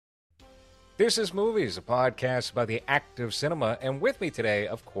This is Movies, a podcast about the act of cinema, and with me today,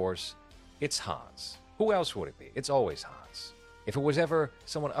 of course, it's Hans. Who else would it be? It's always Hans. If it was ever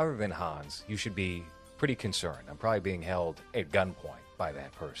someone other than Hans, you should be pretty concerned. I'm probably being held at gunpoint by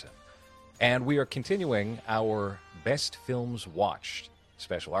that person. And we are continuing our Best Films Watched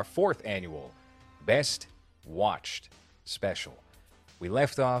special, our fourth annual Best Watched special. We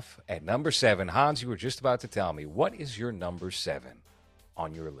left off at number 7. Hans, you were just about to tell me, what is your number 7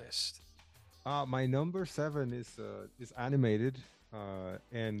 on your list? My number 7 is animated,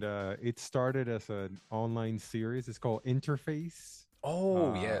 and it started as an online series. It's called Interface.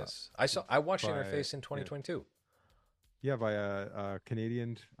 Oh, yes. I watched by Interface in yeah, 2022. yeah, by a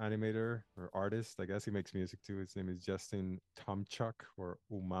Canadian animator or artist. I guess he makes music too. His name is Justin Tomchuk, or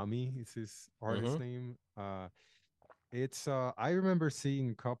Umami is his Mm-hmm. artist name. It's I remember seeing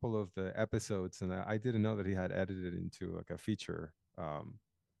a couple of the episodes, and I didn't know that he had edited it into like a feature.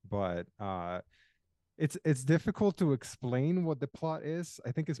 But it's difficult to explain what the plot is.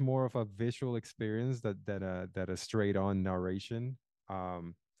 I think it's more of a visual experience that a straight on narration.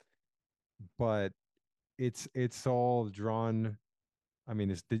 Um, but it's all drawn. I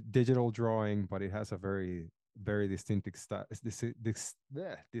mean, it's digital drawing, but it has a very distinctive style.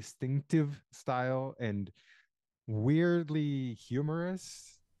 Distinctive style and weirdly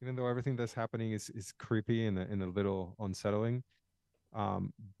humorous. Even though everything that's happening is creepy and a little unsettling.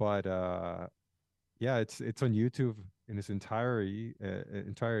 But yeah, it's on YouTube in its entirety,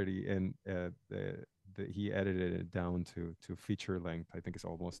 and he edited it down to feature length. I think it's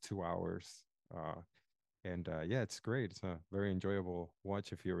almost 2 hours. And yeah, it's great. It's a very enjoyable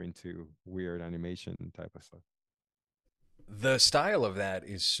watch if you're into weird animation type of stuff. The style of that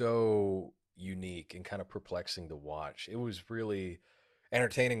is so unique and kind of perplexing to watch. It was really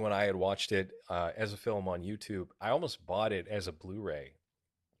entertaining when I had watched it as a film on YouTube. I almost bought it as a Blu-ray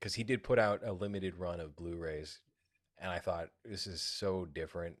because he did put out a limited run of Blu-rays, and I thought this is so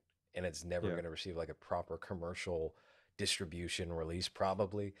different, and it's never Yeah. going to receive like a proper commercial distribution release,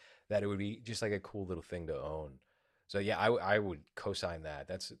 probably. That it would be just like a cool little thing to own. So yeah, I would co-sign that.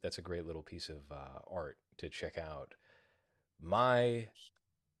 That's a great little piece of art to check out. My,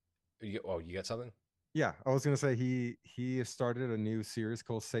 oh, you got something? Yeah, I was gonna say he started a new series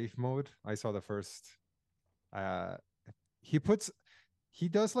called Safe Mode. I saw the first. Uh, he puts he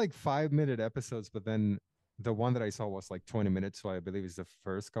does like 5 minute episodes, but then the one that I saw was like 20 minutes, so I believe it's the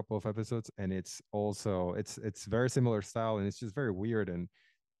first couple of episodes, and it's very similar style, and it's just very weird and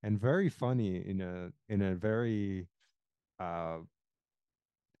very funny in a very uh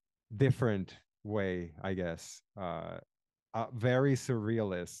different way, I guess. Very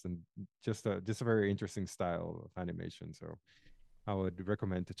surrealist and just a very interesting style of animation. So I would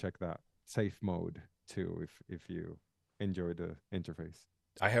recommend to check that Safe Mode too if you enjoy the interface.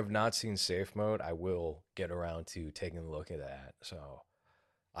 I have not seen Safe Mode. I will get around to taking a look at that. So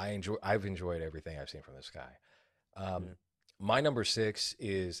I've enjoyed everything I've seen from this guy. Um, Yeah. my number 6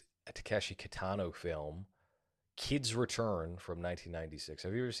 is a Takeshi Kitano film, Kids Return from 1996.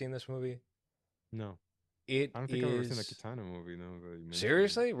 Have you ever seen this movie? No, It I don't think I've ever seen a is Katana movie. No, that you mentioned it.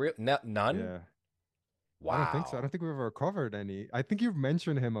 seriously none. Yeah, I don't think so. I Wow, don't think we've ever covered any. I think you've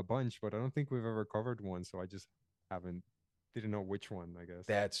mentioned him a bunch, but I don't think we've ever covered one. So I just haven't didn't know which one. I guess.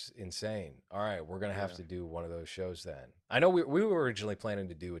 that's insane. All right, we're gonna have Yeah. to do one of those shows then. I know we were originally planning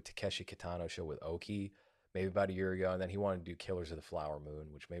to do a Takeshi Kitano show with Oki maybe about a year ago, and then he wanted to do Killers of the Flower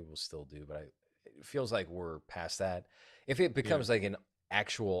Moon, which maybe we'll still do, but it feels like we're past that. If it Yeah. becomes like an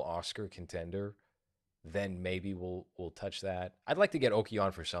actual Oscar contender, then maybe we'll touch that. I'd like to get Oki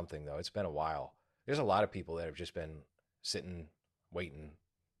on for something though. It's been a while. There's a lot of people that have just been sitting, waiting,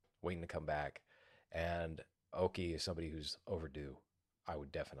 waiting to come back, and Oki is somebody who's overdue. I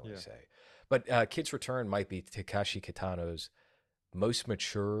would definitely Yeah. say, but Kid's Return might be Takashi Kitano's most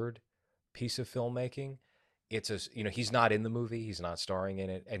matured piece of filmmaking. It's a he's not in the movie, he's not starring in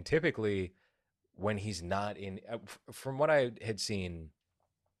it, and typically when he's not in, from what I had seen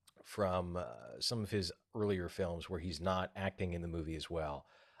from some of his earlier films where he's not acting in the movie as well,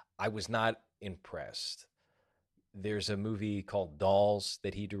 I was not impressed. There's a movie called Dolls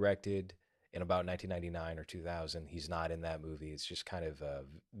that he directed in about 1999 or 2000. He's not in that movie. It's just kind of a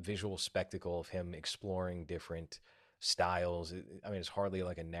visual spectacle of him exploring different styles. I mean, it's hardly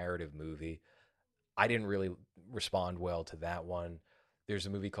like a narrative movie. I didn't really respond well to that one. There's a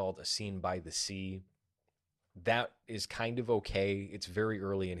movie called A Scene by the Sea. That is kind of okay. It's very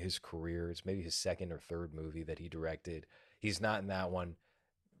early in his career. It's maybe his second or third movie that he directed. He's not in that one.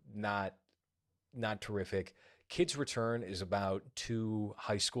 Not not terrific. Kids Return is about two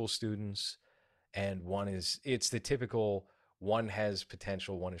high school students, and one is it's the typical one has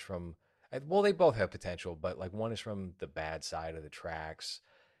potential, one is from Well, they both have potential, but like one is from the bad side of the tracks.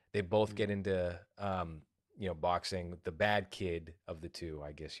 They both get Mm. into boxing. The bad kid of the two,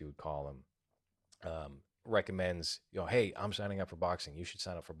 I guess you would call him, recommends, hey, I'm signing up for boxing. You should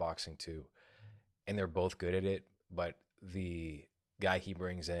sign up for boxing too. And they're both good at it, but the guy he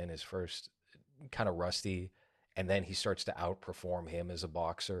brings in is first kind of rusty, and then he starts to outperform him as a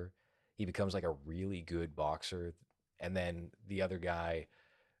boxer. He becomes like a really good boxer, and then the other guy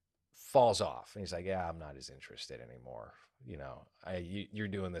falls off, and he's like, "Yeah, I'm not as interested anymore. You're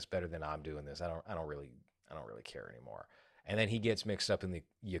doing this better than I'm doing this. I don't really care anymore." And then he gets mixed up in the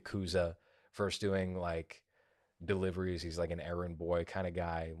yakuza, first doing like deliveries. He's like an errand boy kind of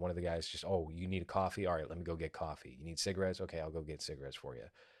guy. One of the guys just, oh, you need a coffee? All right, let me go get coffee. You need cigarettes? Okay, I'll go get cigarettes for you.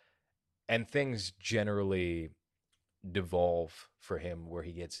 And things generally devolve for him where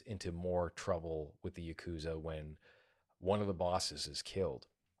he gets into more trouble with the Yakuza when one of the bosses is killed.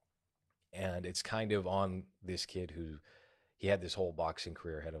 And it's kind of on this kid who he had this whole boxing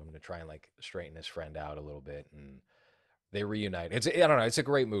career ahead of him to try and like straighten his friend out a little bit. And they reunite. I don't know. It's a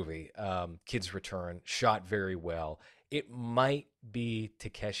great movie. Kids Return, shot very well. It might be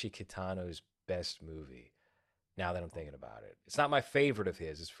Takeshi Kitano's best movie. Now that I'm thinking about it, it's not my favorite of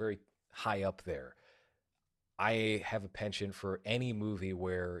his. It's very high up there. I have a penchant for any movie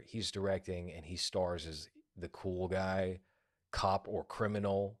where he's directing and he stars as the cool guy, cop or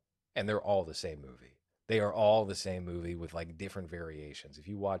criminal, and they're all the same movie. They are all the same movie with like different variations. If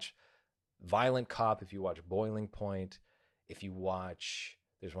you watch Violent Cop, if you watch Boiling Point, if you watch,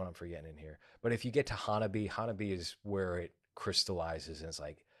 there's one I'm forgetting in here, but if you get to Hanabi, Hanabi is where it crystallizes and it's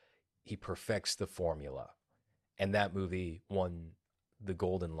like he perfects the formula. And that movie won the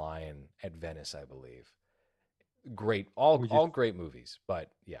Golden Lion at Venice, I believe. Great, Would you all great movies,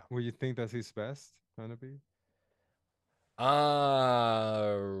 but yeah. would you think that's his best, Hanabi?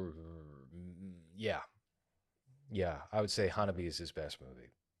 Uh, yeah, yeah. I would say Okay. Hanabi is his best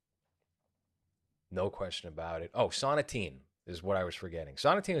movie, no question about it. Oh, Sonatine is what I was forgetting.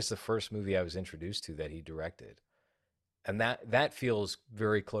 Sonatine is the first movie I was introduced to that he directed, and that feels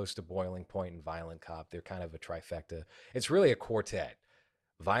very close to Boiling Point and Violent Cop. They're kind of a trifecta. It's really a quartet: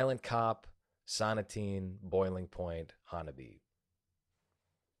 Violent Cop, Sonatine, Boiling Point, Hanabi.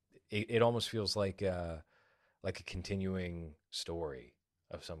 It almost feels like a continuing story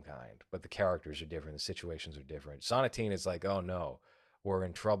of some kind, but the characters are different, the situations are different. Sonatine is like, oh no, we're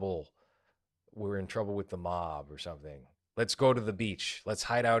in trouble. We're in trouble with the mob or something. Let's go to the beach. Let's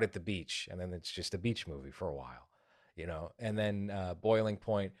hide out at the beach, and then it's just a beach movie for a while. And then Boiling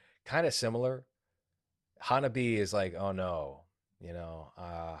Point, kind of similar. Hanabi is like, oh no, you know,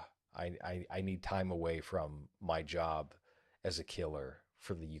 uh, I need time away from my job as a killer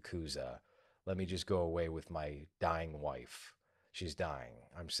for the Yakuza. Let me just go away with my dying wife. She's dying.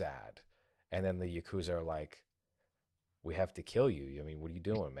 I'm sad. And then the Yakuza are like, we have to kill you. I mean, what are you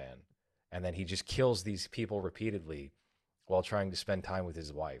doing, man? And then he just kills these people repeatedly while trying to spend time with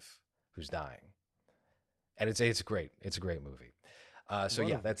his wife who's dying. And it's great. It's a great movie. A So lot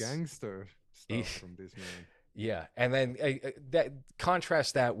yeah, of that's gangster he, stuff from this man. yeah, and then that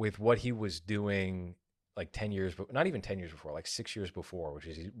contrast that with what he was doing like 10 years, but not even 10 years before, like 6 years before, which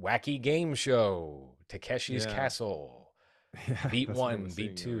is Wacky Game Show, Takeshi's Yeah, Castle, yeah, Beat that's what I was One,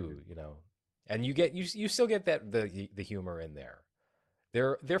 Beat saying earlier. Two, and you still get that the humor in there.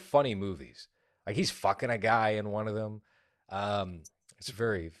 They're funny movies. Like he's fucking a guy in one of them. Um, it's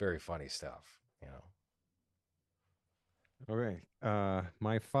very very funny stuff. Okay.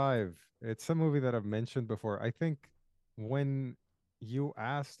 My five. It's a movie that I've mentioned before. I think when you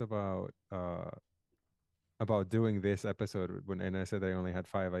asked about doing this episode when and I said I only had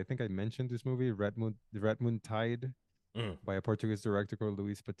five, I think I mentioned this movie, Red Moon Tide Mm, by a Portuguese director called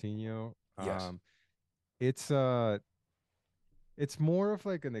Luis Patino. yes. It's uh it's more of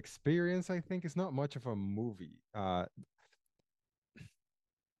like an experience, I think. It's not much of a movie.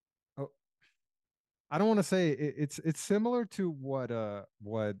 Oh, I don't want to say it's similar to what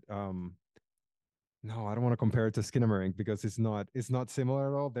no, I don't want to compare it to Skinamarink because it's not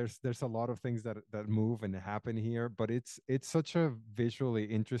similar at all. There's a lot of things that move and happen here, but it's such a visually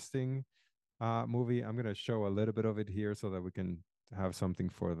interesting movie. I'm gonna show a little bit of it here so that we can have something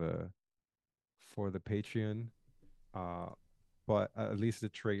for the Patreon. Uh, but at least the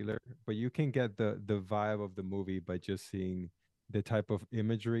trailer. But you can get the vibe of the movie by just seeing the type of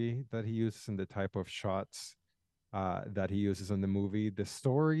imagery that he uses and the type of shots that he uses in the movie. The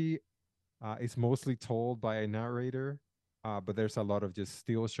story is mostly told by a narrator, but there's a lot of just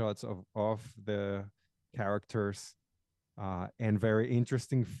still shots of the characters and very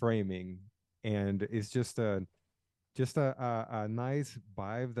interesting framing. And it's just a just a nice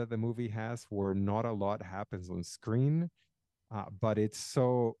vibe that the movie has, where not a lot happens on screen, but it's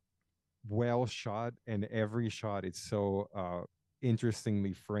so well shot, and every shot is so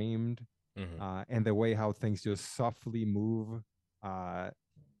interestingly framed, Hmm. and the way how things just softly move. Uh,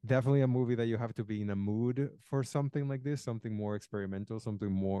 Definitely a movie that you have to be in a mood for something like this, something more experimental,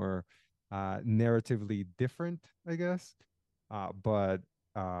 something more narratively different, I guess. But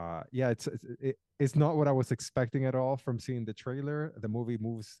yeah, it's not what I was expecting at all from seeing the trailer. The movie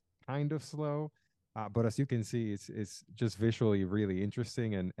moves kind of slow, but as you can see, it's just visually really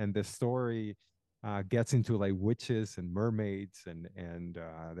interesting, and the story gets into like witches and mermaids, and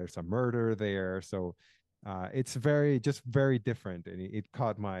there's a murder there. So it's very different, and it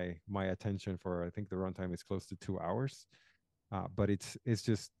caught my attention for, I think the runtime is close to 2 hours. But it's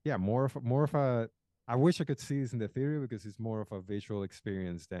just, yeah, more of a I wish I could see this in the theater, because it's more of a visual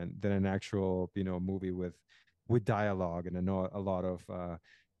experience than an actual, movie with dialogue and a lot of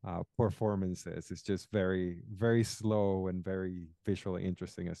performances. It's just very slow and very visually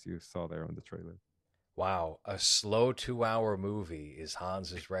interesting, as you saw there on the trailer. Wow, a slow 2 hour movie is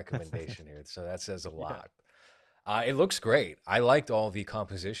Hans's recommendation here. So that says a Yeah. lot. It looks great. I liked all the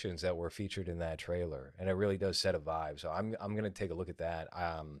compositions that were featured in that trailer, and it really does set a vibe. So I'm gonna take a look at that.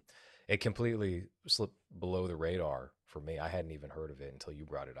 It completely slipped below the radar for me. I hadn't even heard of it until you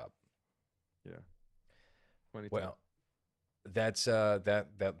brought it up. Yeah. 2010. Well,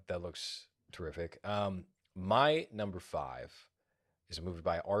 that looks terrific. My number five is a movie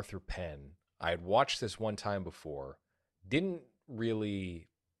by Arthur Penn. I had watched this one time before, didn't really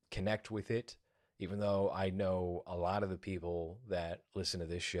connect with it, even though I know a lot of the people that listen to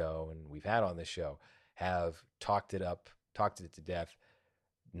this show and we've had on this show have talked it up, talked it to death.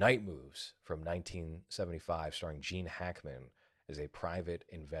 Night Moves from 1975, starring Gene Hackman as a private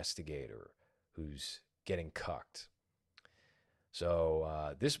investigator who's getting cucked.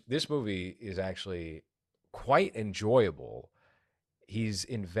 So this movie is actually quite enjoyable. He's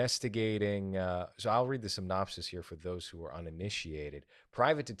investigating. So I'll read the synopsis here for those who are uninitiated.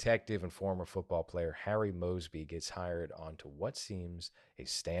 Private detective and former football player Harry Mosby gets hired onto what seems a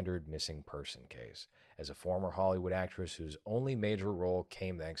standard missing person case. As a former Hollywood actress whose only major role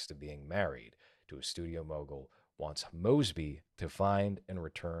came thanks to being married to a studio mogul, wants Mosby to find and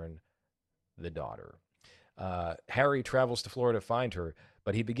return the daughter. Harry travels to Florida to find her,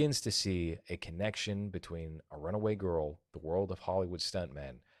 but he begins to see a connection between a runaway girl, the world of Hollywood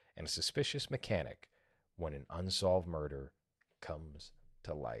stuntmen, and a suspicious mechanic when an unsolved murder comes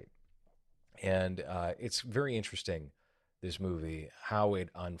to light. And it's very interesting, this movie, how it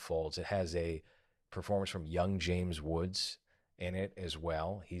unfolds. It has a performance from young James Woods in it as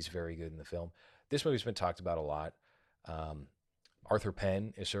well. He's very good in the film. This movie's been talked about a lot. Um, Arthur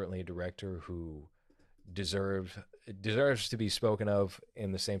Penn is certainly a director who deserve deserves to be spoken of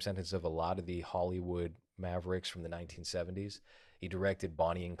in the same sentence of a lot of the Hollywood mavericks from the 1970s. He directed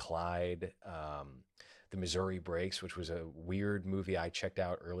Bonnie and Clyde, The Missouri Breaks, which was a weird movie I checked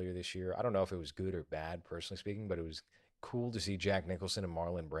out earlier this year. I don't know if it was good or bad, personally speaking, but it was cool to see Jack Nicholson and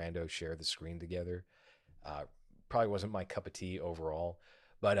Marlon Brando share the screen together. Uh, Probably wasn't my cup of tea overall,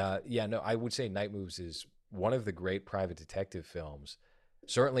 but yeah, no, I would say Night Moves is one of the great private detective films,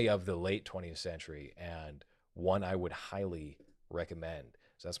 certainly of the late 20th century, and one I would highly recommend.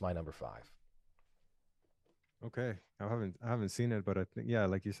 So that's my number five. Okay, I haven't seen it, but I think, yeah,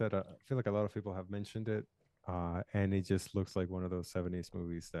 like you said, I feel like a lot of people have mentioned it, and it just looks like one of those '70s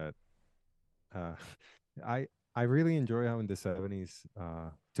movies that uh, I I really enjoy how in the '70s,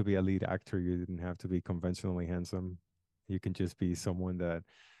 to be a lead actor, you didn't have to be conventionally handsome. You can just be someone that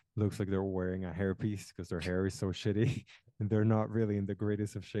looks like they're wearing a hairpiece because their hair is so shitty, and they're not really in the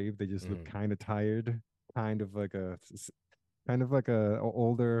greatest of shape. They just look Mm. kind of tired, kind of like a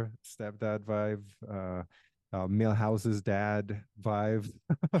older stepdad vibe, Millhouse's dad vibe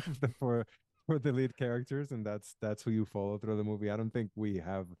for the lead characters, and that's who you follow through the movie. I don't think we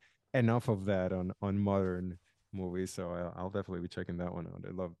have enough of that on modern movies, so I'll definitely be checking that one out.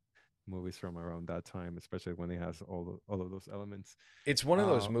 I love movies from around that time, especially when it has all of those elements. It's one of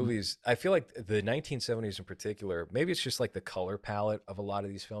those Um, movies. I feel like the 1970s in particular, maybe it's just like the color palette of a lot of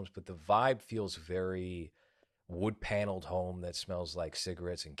these films, but the vibe feels very wood paneled home that smells like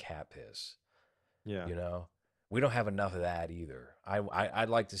cigarettes and cat piss. yeah. You know, we don't have enough of that either. I'd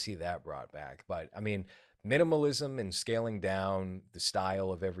like to see that brought back, but I mean, minimalism and scaling down the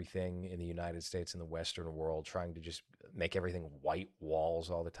style of everything in the United States and the Western world, trying to just make everything white walls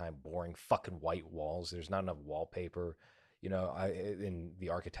all the time, boring fucking white walls. There's not enough wallpaper. You know, and the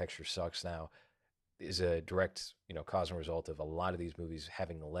architecture sucks now. Is a direct, cause and result of a lot of these movies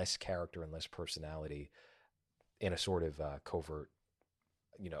having less character and less personality. in a sort of covert,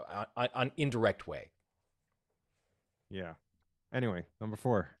 on indirect way. Yeah. Anyway, number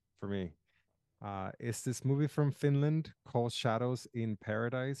four for me is this movie from Finland called Shadows in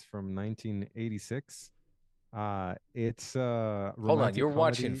Paradise from 1986. It's a Hold on, romantic you're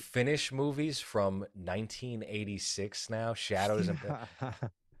watching comedy. Finnish movies from 1986 now, Shadows and Yeah.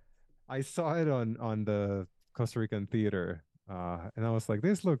 I saw it on the Costa Rican theater, and I was like,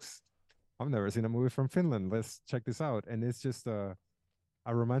 "This looks. I've never seen a movie from Finland. Let's check this out." And it's just a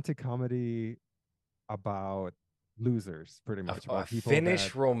romantic comedy about losers, pretty much a about people Finnish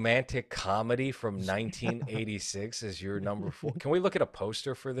that. romantic comedy from 1986 is your number four. Can we look at a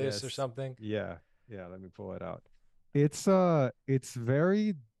poster for this or Yes. something? Yeah. Yeah. Let me pull it out. It's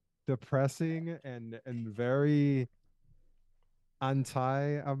very depressing and very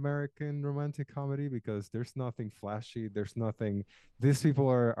anti-American romantic comedy because there's nothing flashy. There's nothing. These people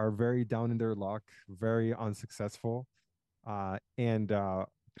are very down in their luck, very unsuccessful, and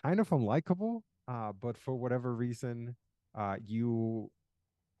kind of unlikable. But for whatever reason, you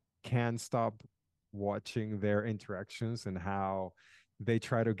can't stop watching their interactions and how they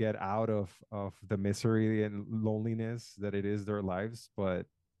try to get out of the misery and loneliness that it is their lives, but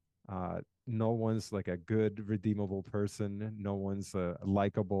no one's like a good redeemable person. No one's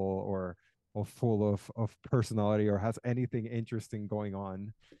likable or full of personality or has anything interesting going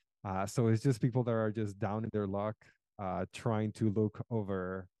on. So it's just people that are just down in their luck, trying to look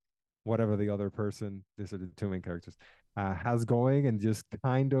over whatever the other person, these are the two main characters, has going, and just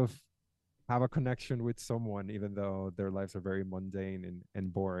kind of have a connection with someone, even though their lives are very mundane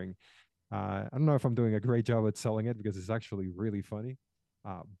and boring. I don't know if I'm doing a great job at selling it because it's actually really funny.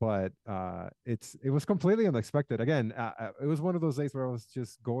 But it was completely unexpected. Again, it was one of those days where I was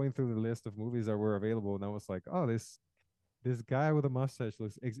just going through the list of movies that were available, and I was like, "Oh, this guy with a mustache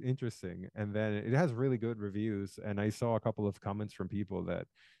looks interesting." And then it has really good reviews, and I saw a couple of comments from people that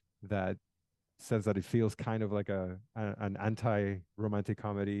says that it feels kind of like an anti-romantic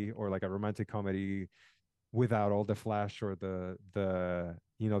comedy, or like a romantic comedy without all the flash or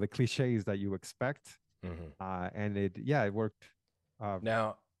the cliches that you expect. Hmm. And it worked uh,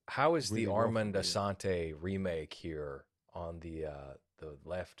 Now, how is the really well for Armand me. Assante remake here on the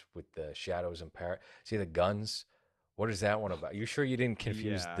left with the shadows and parrot? See the guns? What is that one about? You sure you didn't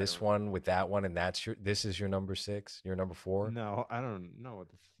confuse Yeah, I this don't one know. with that one, and this is your number six, your number four? No, I don't know what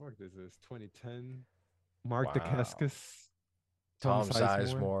the fuck this is. 2010. Mark Wow. Dacascos, Tom Tom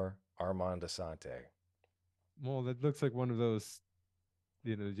Sizemore. Sizemore, Armand Assante. Well, that looks like one of those,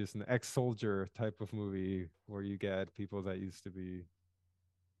 just an ex-soldier type of movie where you get people that used to be.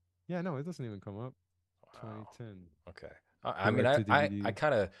 Yeah, no, it doesn't even come up. Wow. 2010. Okay. I mean, Direct to I DVD.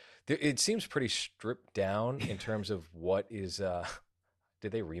 kind of, it seems pretty stripped down in terms of what is,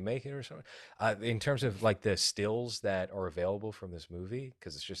 did they remake it or something? In terms of like the stills that are available from this movie,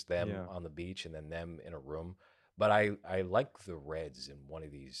 because it's just them Yeah. on the beach and then them in a room. But I like the reds in one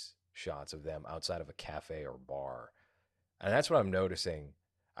of these shots of them outside of a cafe or bar, and that's what I'm noticing.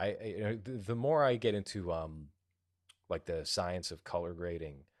 The more I get into like the science of color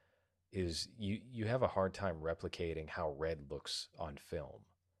grading, is you have a hard time replicating how red looks on film.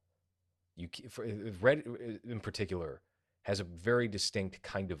 Red in particular has a very distinct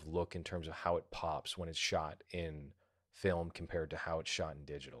kind of look in terms of how it pops when it's shot in film compared to how it's shot in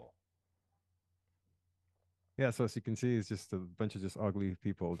digital. Yeah, so as you can see, it's just a bunch of just ugly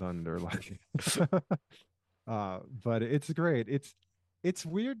people done in their life. But it's great. It's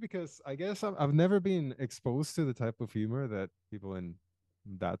weird because I guess I've never been exposed to the type of humor that people in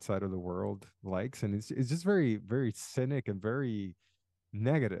that side of the world likes, and it's just very very cynic and very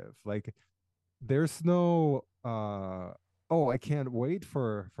negative. Like there's no oh, I can't wait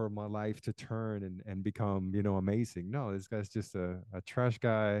for my life to turn and become amazing. No, this guy's just a trash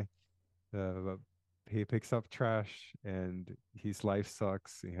guy. uh, he picks up trash and his life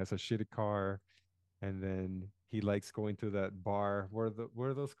sucks. He has a shitty car, and then he likes going to that bar. What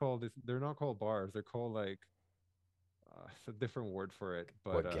are those called? They're not called bars. They're called like it's a different word for it.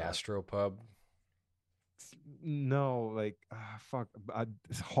 But What gastropub? no, like fuck,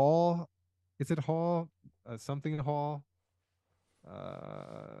 hall. Is it hall? Something hall.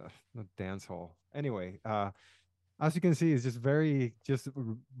 Not dance hall. Anyway, as you can see, it's just very just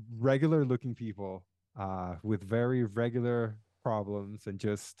regular looking people with very regular problems, and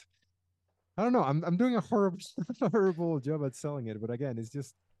just I don't know. I'm doing a horrible horrible job at selling it, but again, it's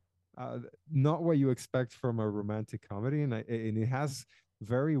just uh, not what you expect from a romantic comedy, and it has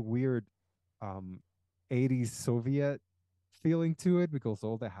very weird um 80s Soviet feeling to it because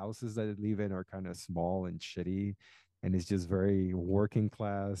all the houses that they live in are kind of small and shitty, and it's just very working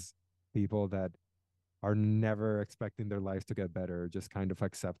class people that are never expecting their lives to get better, just kind of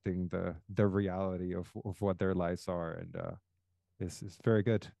accepting the reality of what their lives are, and it's very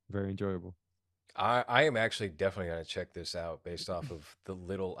good, very enjoyable. I am actually definitely going to check this out based off of the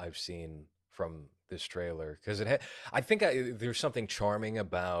little I've seen from this trailer because I think there's something charming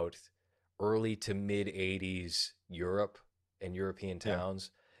about early to mid 80s Europe and European Yeah.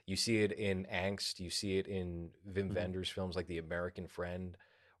 towns. You see it in Angst, you see it in Wim Hmm. Wenders films like The American Friend,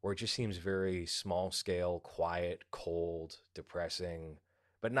 where it just seems very small scale, quiet, cold, depressing,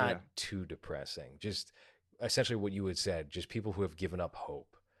 but not Yeah. too depressing. Just essentially what you had said, just people who have given up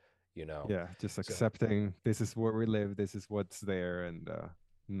hope, you know. Yeah, just So accepting this is where we live, this is what's there, and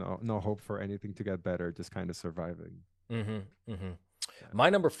no hope for anything to get better, just kind of surviving. mm-hmm, mm-hmm. Yeah. My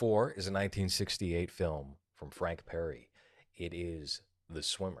number four is a 1968 film from Frank Perry. It is The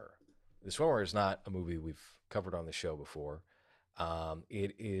Swimmer. The Swimmer is not a movie we've covered on the show before.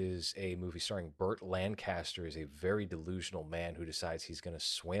 It is a movie starring Burt Lancaster as a very delusional man who decides he's going to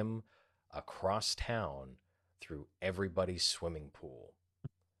swim across town through everybody's swimming pool.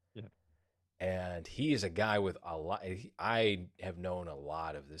 Yeah. And he is a guy with a lot. I have known a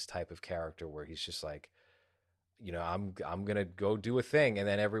lot of this type of character where he's just like, I'm gonna go do a thing, and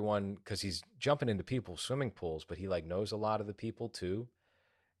then everyone, because he's jumping into people's swimming pools, but he like knows a lot of the people too,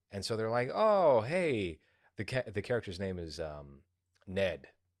 and so they're like, oh hey, the character's name is Ned.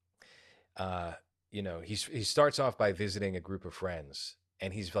 Uh, he starts off by visiting a group of friends,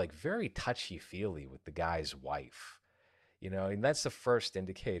 and he's like very touchy feely with the guy's wife. And that's the first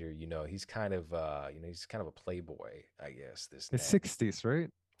indicator. He's kind of a playboy, I guess. This It's Ned. 60s, right?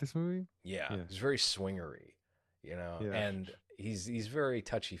 This movie? Yeah, Yeah. he's very swingery, Yeah. and he's very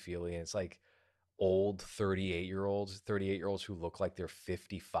touchy feely, and it's like old 38-year olds who look like they're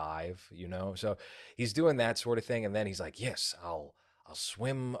 55. So he's doing that sort of thing, and then he's like, yes, I'll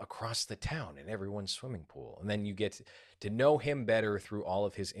swim across the town in everyone's swimming pool, and then you get to know him better through all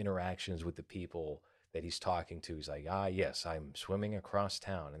of his interactions with the people that he's talking to. He's like, ah, yes, I'm swimming across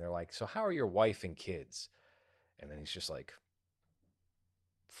town, and they're like, so how are your wife and kids? And then he's just like,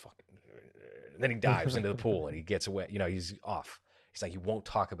 fucking. And then he dives into the pool and he gets away. He's off. He's like, he won't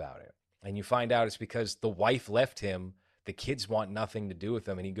talk about it. And you find out it's because the wife left him. The kids want nothing to do with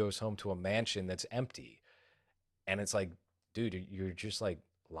him. And he goes home to a mansion that's empty. And it's like, dude, you're just like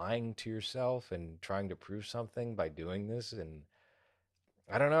lying to yourself and trying to prove something by doing this. And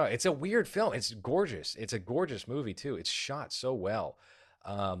I don't know. It's a weird film. It's gorgeous. It's a gorgeous movie, too. It's shot so well.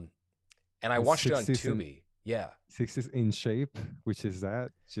 Um, and I It's watched it on 60s in Tubi. Yeah. 60s in shape, which is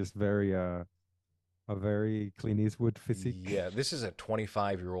that just very a very Clint Eastwood physique. Yeah. This is a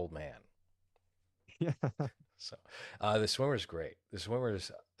 25-year-old man. Yeah. So the swimmer is great. The swimmer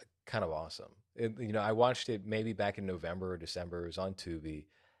is kind of awesome. I watched it maybe back in November or December. It was on Tubi,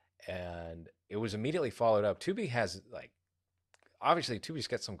 and it was immediately followed up. Tubi has like obviously Tubi's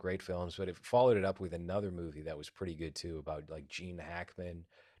got some great films, but it followed it up with another movie that was pretty good too about like Gene Hackman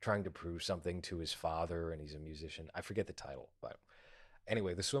trying to prove something to his father, and he's a musician. I forget the title, but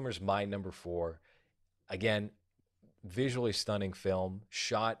anyway, The Swimmer's my number four. Again, visually stunning film,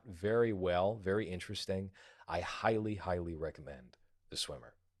 shot very well, very interesting. I highly, highly recommend The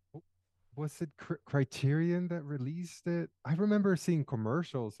Swimmer. Was it Criterion that released it? I remember seeing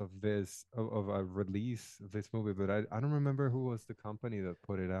commercials of this of a release of this movie, but I don't remember who was the company that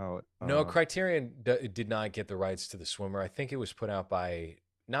put it out. No, Criterion did not get the rights to The Swimmer. I think it was put out by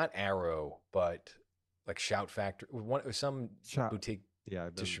not Arrow, but like Shout Factory, some Shot. boutique Yeah,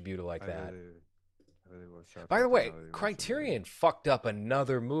 distributor like I that. believe I believe it was Shot By the Factory way, now that you mentioned it. Criterion fucked up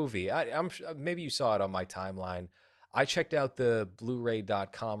another movie. Maybe you saw it on my timeline. I checked out the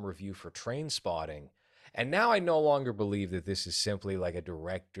Blu-ray.com review for Train Spotting, and now I no longer believe that this is simply like a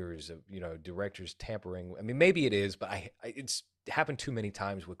director's tampering. I mean, maybe it is, but it's happened too many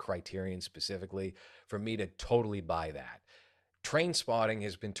times with Criterion specifically for me to totally buy that. Train Spotting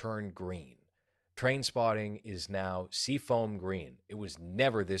has been turned green. Train Spotting is now seafoam green. It was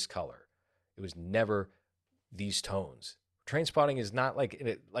never this color. It was never these tones. Train Spotting is not like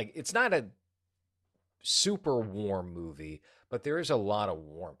it's not a super warm movie, but there is a lot of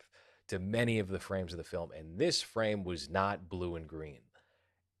warmth to many of the frames of the film, and this frame was not blue and green.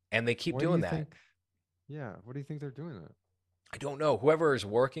 And they keep What do doing you that. think? Yeah, what do you think they're doing that? I don't know. Whoever is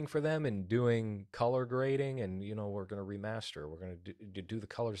working for them and doing color grading, and we're going to remaster. We're going to do the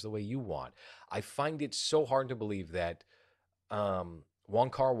colors the way you want. I find it so hard to believe that Wong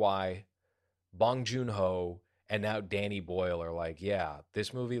Kar Wai, Bong Joon Ho, and now Danny Boyle are like, yeah,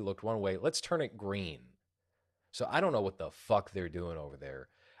 this movie looked one way. Let's turn it green. So I don't know what the fuck they're doing over there.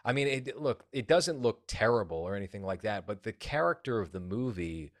 I mean, it doesn't look terrible or anything like that, but the character of the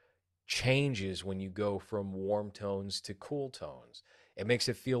movie changes when you go from warm tones to cool tones. It makes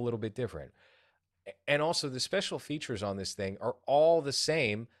it feel a little bit different. And also, the special features on this thing are all the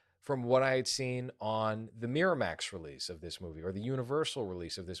same from what I had seen on the Miramax release of this movie or the Universal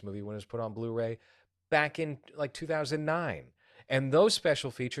release of this movie when it was put on Blu ray back in like 2009. And those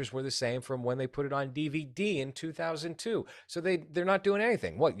special features were the same from when they put it on DVD in 2002. So they're not doing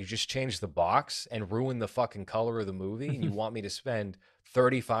anything. What, you just change the box and ruin the fucking color of the movie and you want me to spend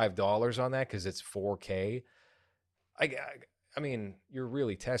 $35 on that cuz it's 4K? I, I mean, you're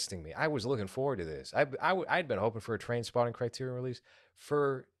really testing me. I was looking forward to this. I'd been hoping for a Train Spotting Criterion release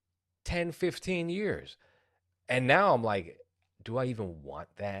for 10, 15 years. And now I'm like, do I even want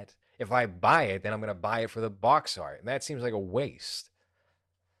that? If I buy it, then I'm going to buy it for the box art. And that seems like a waste.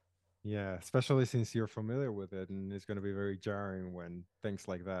 Yeah, especially since you're familiar with it, and it's going to be very jarring when things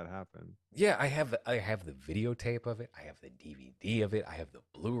like that happen. Yeah, I have the videotape of it. I have the DVD of it. I have the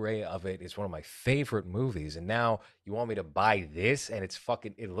Blu-ray of it. It's one of my favorite movies. And now you want me to buy this and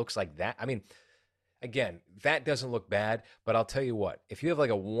it looks like that. I mean, again, that doesn't look bad, but I'll tell you what, if you have like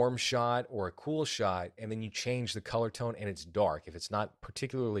a warm shot or a cool shot and then you change the color tone and it's dark, if it's not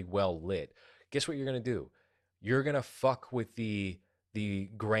particularly well lit, guess what you're going to do? You're going to fuck with the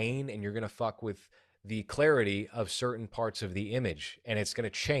grain and you're going to fuck with the clarity of certain parts of the image and it's going to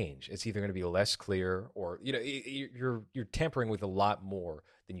change. It's either going to be less clear or you're tampering with a lot more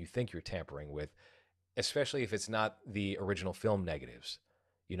than you think you're tampering with, especially if it's not the original film negatives.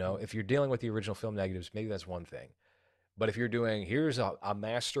 If you're dealing with the original film negatives, maybe that's one thing. But if you're doing, here's a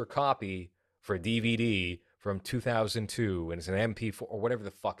master copy for a DVD from 2002 and it's an MP4 or whatever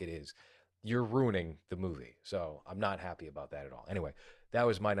the fuck it is, you're ruining the movie. So I'm not happy about that at all. Anyway, that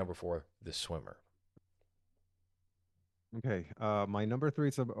was my number four, The Swimmer. Okay, my number three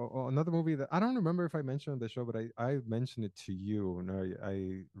is another movie that I don't remember if I mentioned on the show, but I mentioned it to you and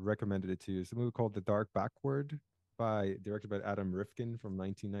I recommended it to you. It's a movie called The Dark Backward, directed by Adam Rifkin from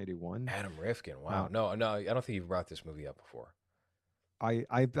 1991. Adam Rifkin. Uh, Wow. No, no, I don't think you've brought this movie up before. I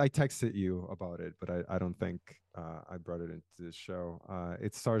texted you about it, but I don't think I brought it into the show.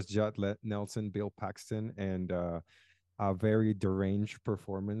 It stars Nelson, Bill Paxton, and a very deranged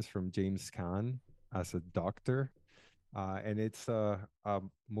performance from James Caan as a doctor. And it's a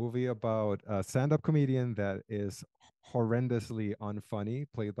movie about a stand-up comedian that is horrendously unfunny,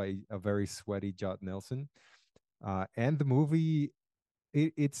 played by a very sweaty Judd Nelson. And the movie,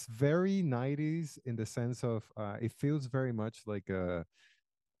 it's very 90s in the sense of it feels very much like a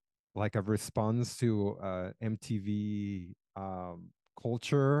response to MTV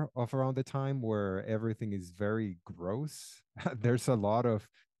culture of around the time where everything is very gross. There's a lot of.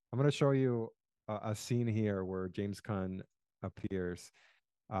 I'm going to show you a scene here where James Caan appears,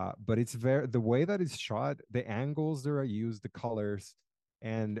 but it's very the way that it's shot, the angles that are used, the colors,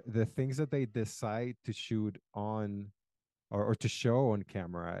 and the things that they decide to shoot on or to show on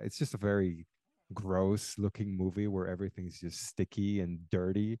camera. It's just a very gross looking movie where everything's just sticky and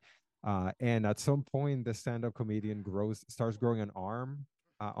dirty. And at some point, the stand-up comedian starts growing an arm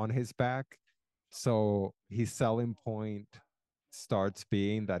on his back. So his selling point starts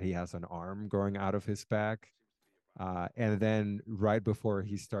being that he has an arm growing out of his back. And then right before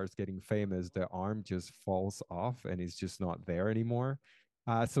he starts getting famous, the arm just falls off and he's just not there anymore.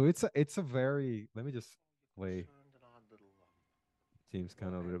 So it's a very, let me just play James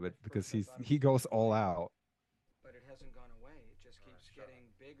Conn a little bit because he goes all out. But it hasn't gone away. It just keeps getting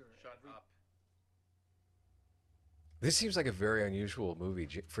bigger. Shut up. This seems like a very unusual movie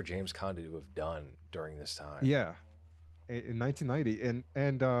for James Caan to have done during this time. Yeah, in 1990,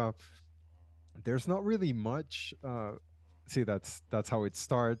 and there's not really much. See, that's how it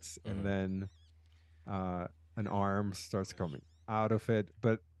starts, and Mhm. then an arm starts coming out of it.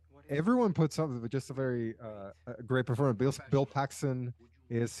 But everyone puts up with just a very a great performance. Bill Paxton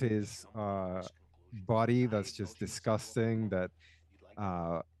is his body that's just disgusting. That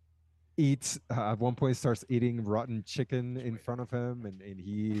uh, eats at one point starts eating rotten chicken in front of him, and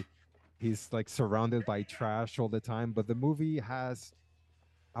he's like surrounded by trash all the time. But the movie has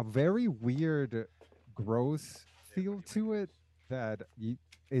a very weird, gross feel to it that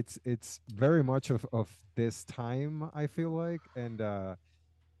it's very much of this time. I feel like, and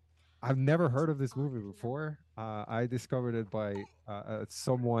I've never heard of this movie before. I discovered it by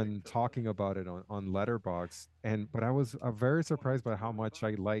someone talking about it on Letterbox, and but I was very surprised by how much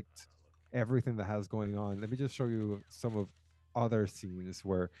I liked everything that has going on. Let me just show you some of other scenes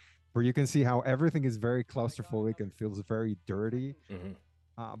where you can see how everything is very claustrophobic and feels very dirty. Mhm.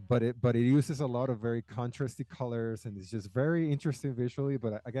 But it uses a lot of very contrasty colors and it's just very interesting visually.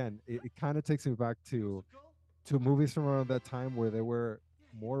 But again, it kind of takes me back to movies from around that time where they were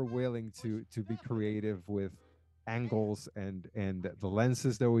more willing to be creative with angles and the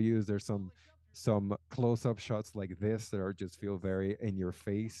lenses that we use. There's some close-up shots like this that are just feel very in your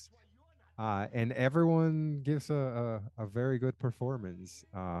face. And everyone gives a very good performance.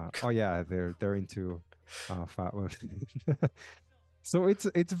 Oh yeah, they're into fat women. So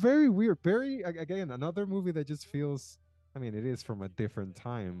it's very weird. Very again, another movie that just feels. I mean, it is from a different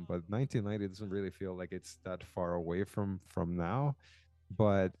time, but 1990 doesn't really feel like it's that far away from now.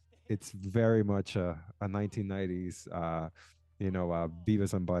 But it's very much a 1990s,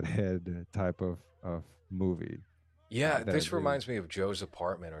 Beavis and Butthead type of movie. Yeah, That this really, reminds me of Joe's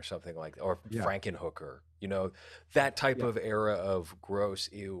Apartment or something like that, or yeah, Frankenhooker. You know, that type yeah, of era of gross,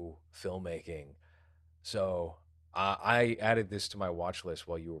 ew filmmaking. So I added this to my watch list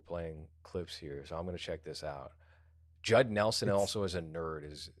while you were playing clips here, so I'm going to check this out. Judd Nelson it's also as a nerd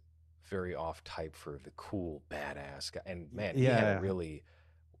is very off type for the cool badass guy, and man, he had a yeah. really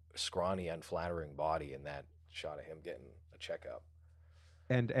scrawny, unflattering body in that shot of him getting a checkup.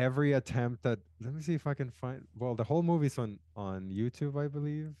 And every attempt that let me see if I can find. Well, the whole movie's on YouTube, I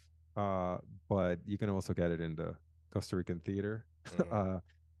believe. Uh, but you can also get it in the Costa Rican theater. Hmm. uh,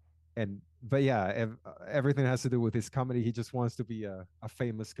 and but yeah, everything has to do with his comedy. He just wants to be a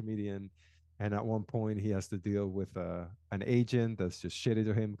famous comedian, and at one point he has to deal with an agent that's just shitty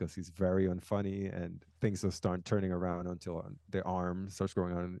to him because he's very unfunny, and things will start turning around until the arm starts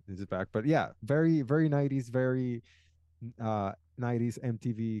growing on his back. But yeah, very very 90s, very 90s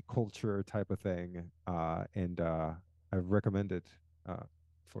MTV culture type of thing. And I recommend it uh,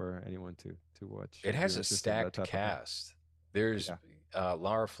 for anyone to watch It if has you're a interested in that stacked type of thing. cast. There's Yeah,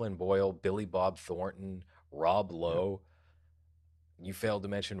 Lara Flynn Boyle, Billy Bob Thornton, Rob yeah, Lowe. You failed to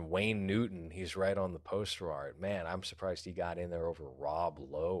mention Wayne Newton. He's right on the poster art. Man, I'm surprised he got in there over Rob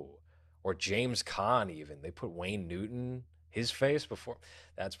Lowe or James Caan. Even they put Wayne Newton, his face before.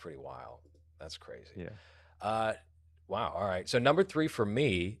 That's pretty wild. That's crazy. yeah. Uh, wow. All right. So number three for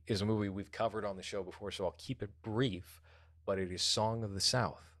me is a movie we've covered on the show before, so I'll keep it brief. But it is Song of the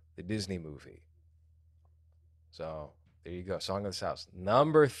South, the Disney movie. So there you go. Song of the South.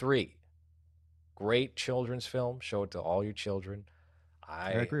 Number three, great children's film. Show it to all your children.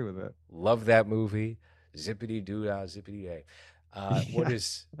 I I agree with it. love that movie. Zippity doo dah, zippity day. What Yeah,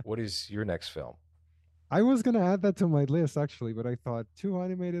 is your next film? I was gonna add that to my list actually, but I thought two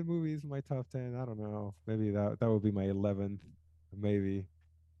animated movies in my top 10. I don't know. Maybe that would be my 11th, maybe.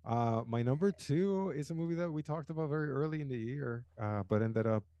 My number two is a movie that we talked about very early in the year, but ended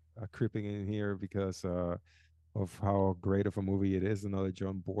up creeping in here because of how great of a movie it is. Another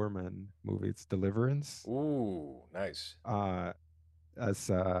John Boorman movie. It's Deliverance. Ooh, nice. Uh, as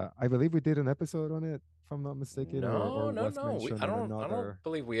I believe we did an episode on it, if I'm not mistaken, or No, no, was no. mentioned I in don't. I don't another.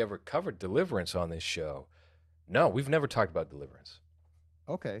 believe we ever covered Deliverance on this show. No, we've never talked about Deliverance.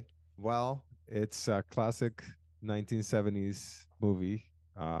 Okay, well, it's a classic 1970s movie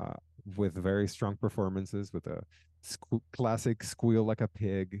uh, with very strong performances, with a classic squeal like a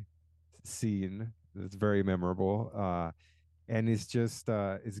pig scene that's very memorable. And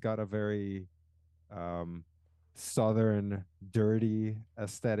it's got a very um, southern, dirty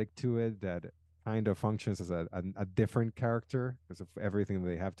aesthetic to it that kind of functions as a different character because of everything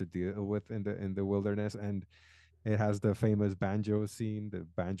they have to deal with in the wilderness. And it has the famous banjo scene, the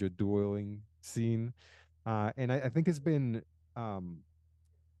banjo dueling scene. And I think it's been um,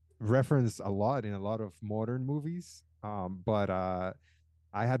 referenced a lot in a lot of modern movies. But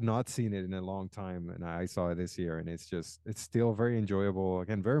I had not seen it in a long time, and I saw it this year, and it's still very enjoyable.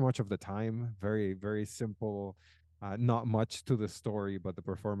 Again, very much of the time, very very simple, not much to the story, but the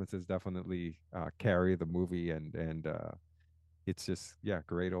performances definitely carry the movie, and it's just yeah,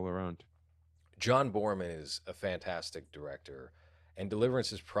 great all around. John Boorman is a fantastic director, and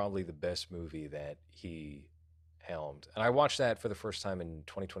Deliverance is probably the best movie that he helmed. And I watched that for the first time in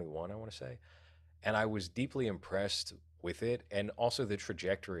 2021, I want to say, and I was deeply impressed with it, and also the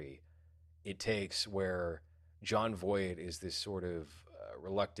trajectory it takes, where John Voight is this sort of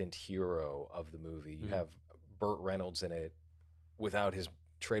reluctant hero of the movie. You Mhm. have Burt Reynolds in it without his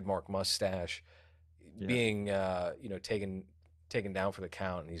trademark mustache, Yeah, being taken down for the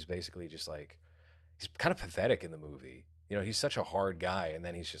count, and he's basically just like he's kind of pathetic in the movie. You know, he's such a hard guy, and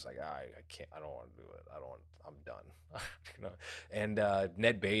then he's just like, I can't, I don't want to do it. I don't want, I'm done. you know, and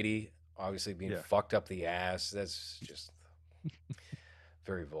Ned Beatty obviously being yeah, fucked up the ass. That's just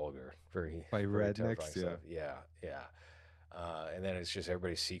very vulgar, very by very terrifying Rednecks. Yeah, stuff. Yeah, yeah. And then it's just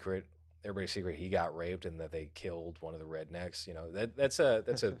everybody's secret. Everybody's secret he got raped and that they killed one of the rednecks. You know that's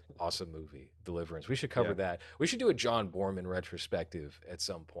a awesome movie, Deliverance. We should cover yeah, that. We should do a John Borman retrospective at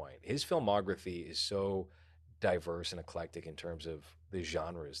some point. His filmography is so diverse and eclectic in terms of the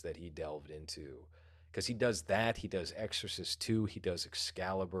genres that he delved into. Because he does that, he does Exorcist 2, he does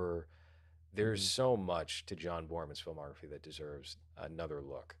Excalibur. There's Mhm. so much to John Borman's filmography that deserves another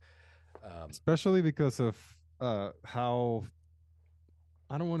look. Um, Especially because of how,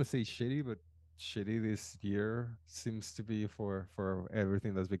 I don't want to say shitty, but shitty this year seems to be for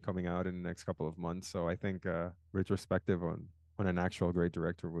everything that's been coming out in the next couple of months. So I think retrospective on an actual great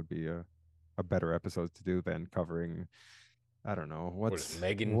director would be a better episode to do than covering, I don't know, what is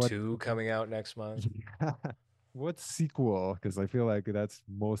Megan what 2 coming out next month? what sequel, because I feel like that's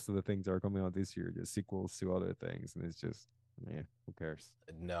most of the things that are coming out this year, just sequels to other things, and it's just, yeah, who cares?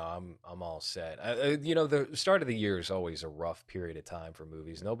 No, I'm all set. You know, the start of the year is always a rough period of time for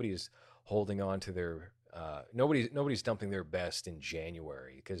movies. Nobody's holding on to their nobody's dumping their best in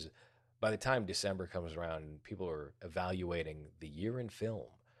January because by the time December comes around and people are evaluating the year in film,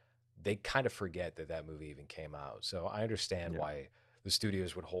 they kind of forget that that movie even came out. So I understand Yeah. why the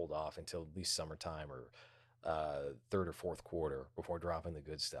studios would hold off until at least summertime or third or fourth quarter before dropping the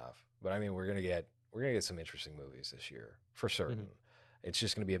good stuff. But I mean, we're gonna get some interesting movies this year for certain. Mhm. It's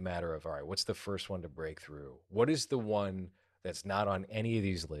just gonna be a matter of all right, what's the first one to break through? What is the one that's not on any of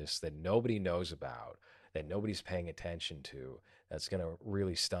these lists that nobody knows about, that nobody's paying attention to, that's gonna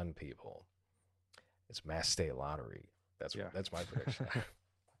really stun people? It's Mass State Lottery. Yeah. That's my prediction.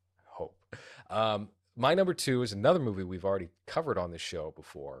 Hope. My number two is another movie we've already covered on this show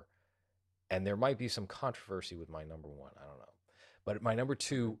before, and there might be some controversy with my number one. I don't know. But my number Okay.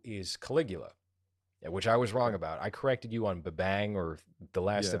 two is Caligula, which I was wrong Okay. about. I corrected you on Babang or the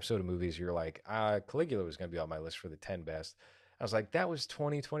last Yeah. episode of movies. You're like, Caligula was going to be on my list for the 10 best. I was like, that was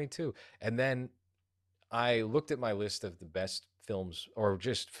 2022. And then I looked at my list of the best films or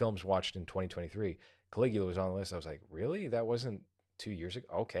just films watched in 2023. Caligula was on the list. I was like, really? That wasn't 2 years ago?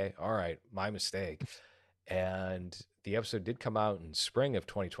 Okay. All right. My mistake. And the episode did come out in spring of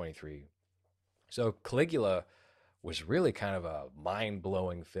 2023. So Caligula was really kind of a mind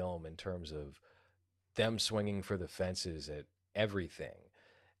blowing film in terms of them swinging for the fences at everything.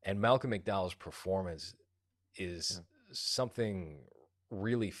 And Malcolm McDowell's performance is Yeah. something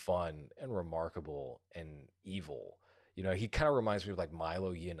really fun and remarkable and evil. You know, he kind of reminds me of like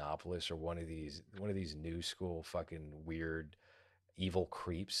Milo Yiannopoulos or one of these new school fucking weird evil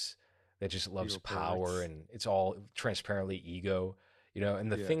creeps that just loves Ego power perverts. and it's all transparently ego, you know,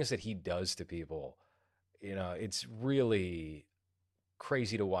 and the Yeah. things that he does to people, you know, it's really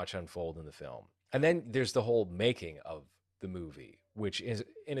crazy to watch unfold in the film. And then there's the whole making of the movie, which is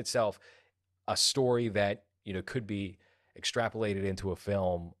in itself a story that, you know, could be extrapolated into a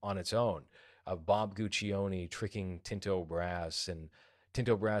film on its own of Bob Guccione tricking Tinto Brass and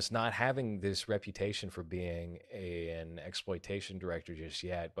Tinto Brass not having this reputation for being an exploitation director just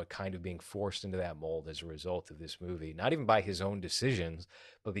yet, but kind of being forced into that mold as a result of this movie. Not even by his own decisions,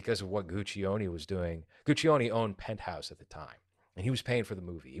 but because of what Guccione was doing. Guccione owned Penthouse at the time, and he was paying for the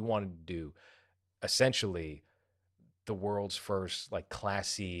movie. He wanted to do essentially the world's first like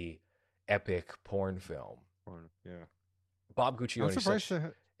classy, epic porn film. Yeah. Bob I'm Guccione surprised such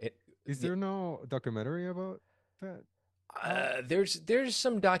that it. is there no documentary about that out? There's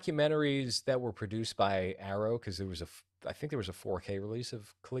some documentaries that were produced by Arrow because I think there was a 4K release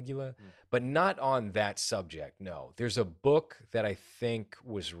of Caligula, Hmm. but not on that subject. No, there's a book that I think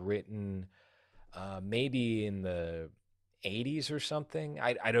was written maybe in the 80s or something.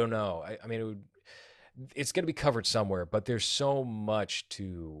 I don't know. I mean, it's going to be covered somewhere, but there's so much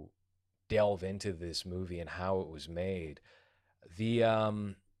to delve into this movie and how it was made. The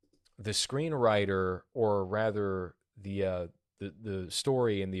um, the screenwriter, or rather the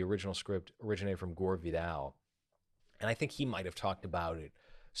story in the original script originated from Gore Vidal, and I think he might have talked about it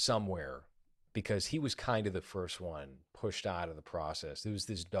somewhere because he was kind of the first one pushed out of the process. There was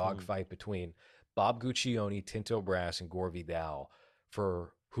this Hmm. dogfight between Bob Guccione, Tinto Brass, and Gore Vidal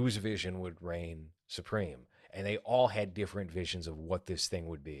for whose vision would reign supreme. And they all had different visions of what this thing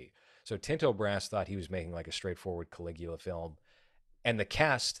would be. So Tinto Brass thought he was making like a straightforward Caligula film, and the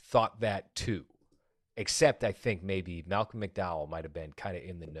cast thought that too. Except I think maybe Malcolm McDowell might have been kind of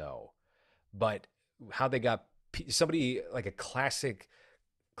in the know. But how they got somebody like a classic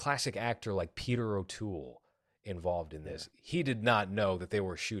actor like Peter O'Toole involved in Yeah. this. He did not know that they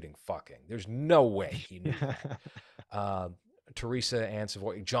were shooting fucking. There's no way he knew that. Uh, Teresa Ann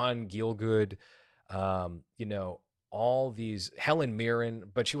Savoy, John Gielgud, you know, all these Helen Mirren,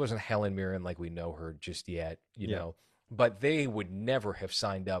 but she wasn't Helen Mirren like we know her just yet, you Yeah. know. But they would never have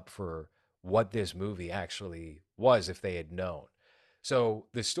signed up for what this movie actually was if they had known. So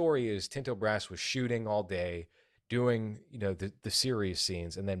the story is Tinto Brass was shooting all day, doing, you know, the serious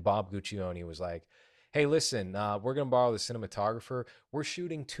scenes, and then Bob Guccione was like, hey, listen, we're going to borrow the cinematographer. We're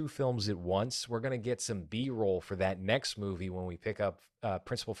shooting 2 films at once. We're going to get some B-roll for that next movie when we pick up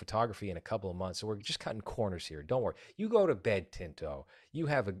principal photography in a couple of months. So we're just cutting corners here. Don't worry. You go to bed, Tinto. You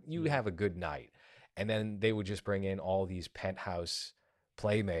Mm. have a good night. And then they would just bring in all these penthouse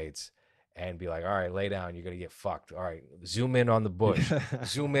playmates and be like, all right, lay down. You're going to get fucked. All right, zoom in on the bush. Yeah.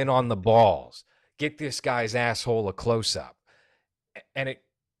 Zoom in on the balls. Get this guy's asshole a close up. And it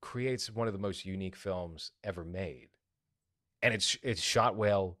creates one of the most unique films ever made. And it's shot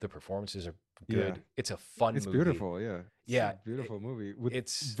well. The performances are Yeah. good. It's a fun It's movie. beautiful, yeah. It's a Yeah, beautiful movie with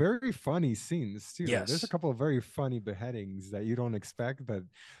it's very funny scenes too. There's a yes. couple of very funny beheadings that you don't expect. That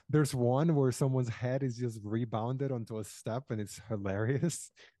there's one where someone's head is just rebounded onto a step, and it's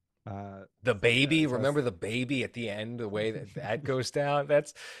hilarious. The So yeah, baby, it has. remember the baby at the end, the way that that goes down?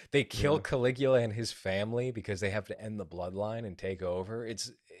 That's they kill Yeah, Caligula and his family because they have to end the bloodline and take over.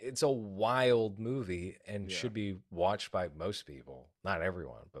 It's a wild movie and yeah, should be watched by most people. Not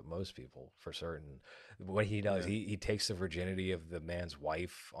everyone, but most people for certain. What he does, yeah, he takes the virginity of the man's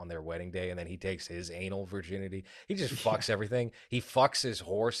wife on their wedding day, and then he takes his anal virginity. He just yeah, fucks everything. He fucks his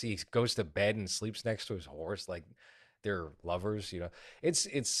horse. He goes to bed and sleeps next to his horse like they're lovers, you know. It's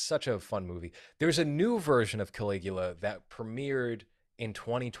such a fun movie. There's a new version of Caligula that premiered in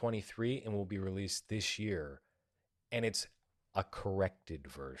 2023 and will be released this year, and it's a corrected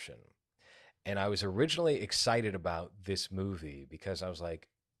version. And I was originally excited about this movie because I was like,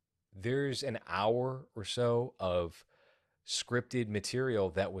 there's an hour or so of scripted material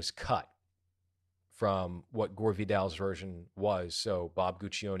that was cut from what Gore Vidal's version was, so Bob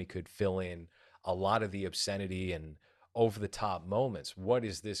Guccione could fill in a lot of the obscenity and over the top moments. What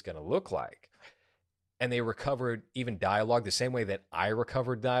is this going to look like? And they recovered even dialogue the same way that I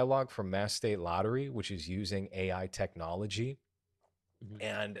recovered dialogue from Mass State Lottery, which is using AI technology. mhm,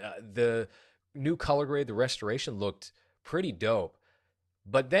 And the new color grade, the restoration looked pretty dope.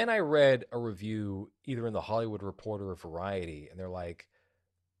 But then I read a review either in the Hollywood Reporter or Variety, and they're like,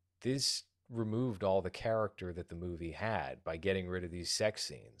 this removed all the character that the movie had by getting rid of these sex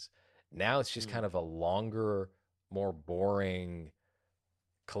scenes. Now it's just mm, kind of a longer, more boring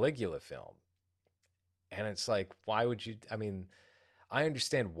Caligula film. And it's like, why would you? I mean, I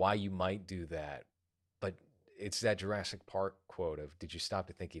understand why you might do that, but it's that Jurassic Park quote of, did you stop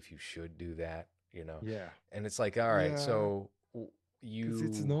to think if you should do that? You know? yeah, And it's like, all right, yeah. so Because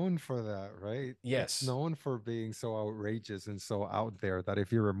it's you, known for that, right? It's yes. known for being so outrageous and so out there that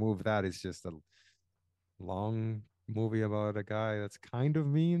if you remove that, it's just a long movie about a guy that's kind of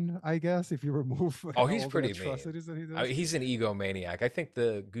mean, I guess, if you remove Oh, he's all the pretty mean. atrocities that he does. He's an egomaniac. I think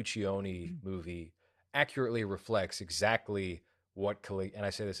the Guccione movie accurately reflects exactly what Caligula, and I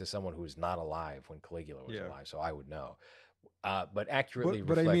say this as someone who was not alive when Caligula was Yeah. alive, so I would know. But accurately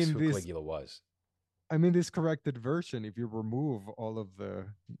But I reflects mean who this Caligula was. I mean this corrected version, if you remove all of the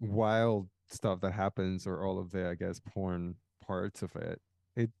wild stuff that happens or all of the, I guess, porn parts of it,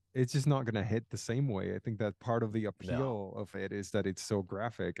 it's just not gonna hit the same way. I think that part of the No. appeal of it is that it's so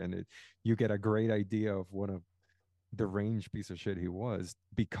graphic and you get a great idea of what a deranged piece of shit he was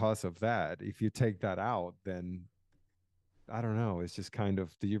because of that. If you take that out, then I don't know. It's just kind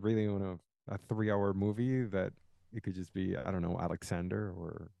of, do you really want a 3 hour movie that it could just be, I don't know, Alexander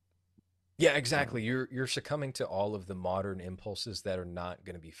or, Yeah, uh, exactly. You're succumbing to all of the modern impulses that are not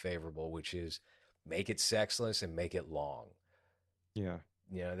going to be favorable, which is make it sexless and make it long. yeah,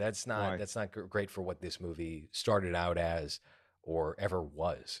 You know, why? that's not great for what this movie started out as or ever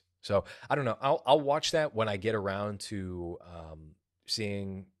was. So I don't know. I'll watch that when I get around to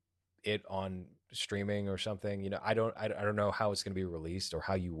seeing it on streaming or something. You know, I don't know how it's going to be released or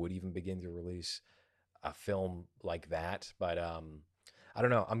how you would even begin to release a film like that. But I don't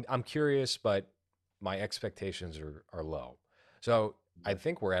know. I'm curious, but my expectations are low. So I Yeah.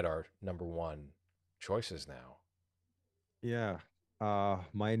 think we're at our number one choices now. Yeah.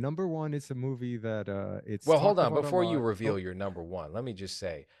 My number one is a movie that it's Well, hold talked on. about a Before you lot. reveal Oh, your number one, let me just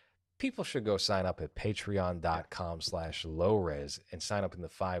say people should go sign up at yeah. patreon.com/lowres and sign up in the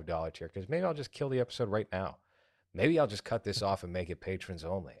 $5 tier because maybe I'll just kill the episode right now. Maybe I'll just cut this off and make it patrons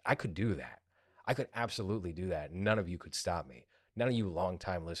only. I could do that. I could absolutely do that. None of you could stop me. None of you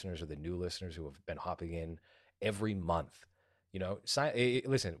longtime listeners or the new listeners who have been hopping in every month. You know,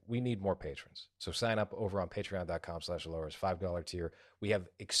 listen, we need more patrons. So sign up over on patreon.com/lowres, $5 tier. We have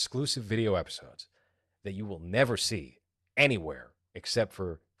exclusive video episodes that you will never see anywhere except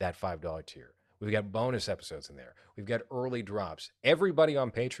for that $5 tier. We've got bonus episodes in there. We've got early drops. Everybody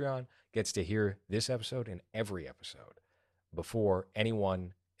on Patreon gets to hear this episode and every episode before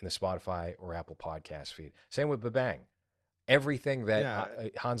anyone in the Spotify or Apple podcast feed. Same with Babang. Everything that Yeah.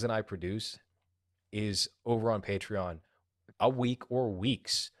 Hans and I produce is over on Patreon a week or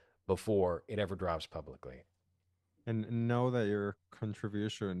weeks before it ever drops publicly. And know that your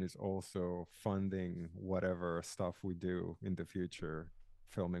contribution is also funding whatever stuff we do in the future,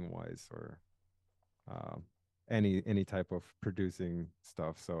 filming wise, or um, any type of producing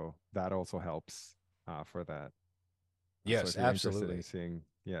stuff. So that also helps for that. So Yes, if you're interested in absolutely. seeing,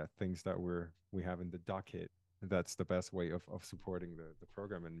 yeah, things that we have in the docket, that's the best way of supporting the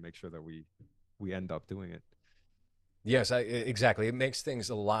program and make sure that we end up doing it. Yes, exactly. It makes things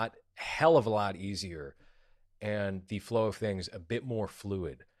a lot, hell of a lot easier and the flow of things a bit more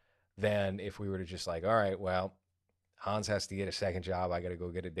fluid than if we were to just like, all right, well, Hans has to get a second job. I got to go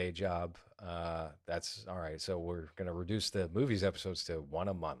get a day job. That's all right. So we're going to reduce the movies episodes to one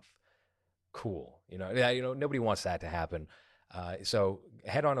a month. Cool. Yeah, nobody wants that to happen. So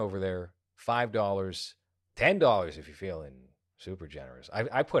head on over there. $5, $10 if you're feeling super generous.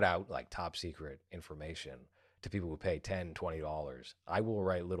 I put out like top secret information to people who pay $10, $20. I will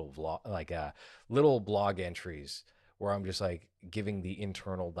write little vlog, like little blog entries where I'm just like giving the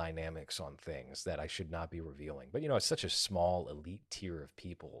internal dynamics on things that I should not be revealing. But it's such a small elite tier of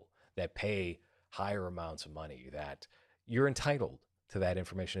people that pay higher amounts of money that you're entitled to that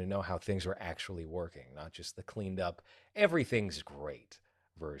information and know how things are actually working, not just the cleaned up, everything's great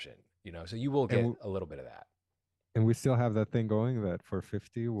version, So you will And get a little bit of that. we still have that thing going that for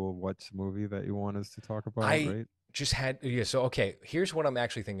 50 we'll watch a movie that you want us to talk about, I right? just had, yeah, so, okay, here's what I'm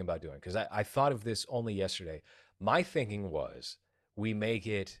actually thinking about doing because I thought of this only yesterday. My thinking was we make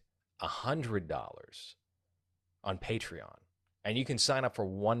it $100 on Patreon and you can sign up for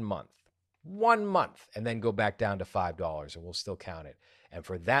 1 month, and then go back down to $5 and we'll still count it. And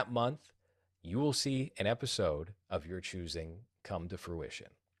for that month, you will see an episode of your choosing come to fruition.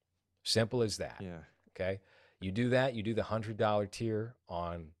 Simple as that. Yeah. Okay. You do that, you do the $100 tier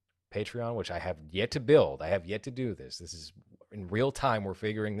on Patreon, which I have yet to build. I have yet to do this. This is in real time. We're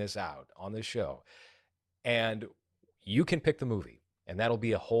figuring this out on this show. And you can pick the movie, and that'll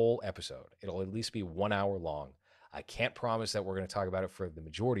be a whole episode. It'll at least be 1 hour long. I can't promise that we're going to talk about it for the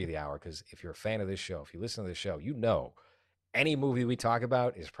majority of the hour because if you're a fan of this show, if you listen to this show, any movie we talk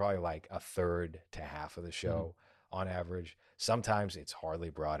about is probably like a third to half of the Mhm. show on average. Sometimes it's hardly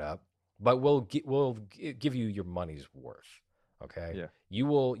brought up, but we'll give you your money's worth. Okay, Yeah. you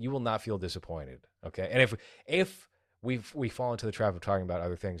will not feel disappointed. Okay, and if we fall into the trap of talking about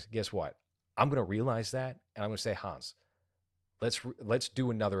other things, guess what? I'm gonna realize that, and I'm gonna say, Hans, let's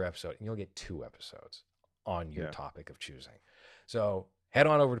do another episode, and you'll get 2 episodes on your Yeah. topic of choosing. So head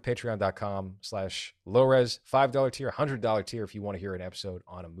on over to patreon.com/lowres, $5 tier, $100 tier if you want to hear an episode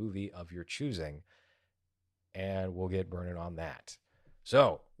on a movie of your choosing, and we'll get burning on that.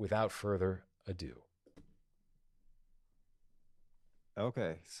 So without further ado,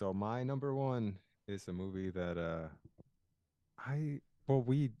 Okay. So my number one is a movie that I well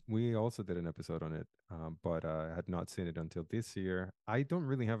we also did an episode on it, but I had not seen it until this year. I don't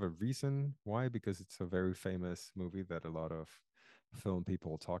really have a reason why because it's a very famous movie that a lot of film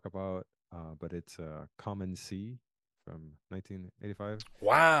people talk about. But it's Common Sea from 1985, which I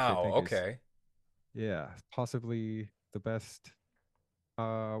wow, think is, okay, yeah, possibly the best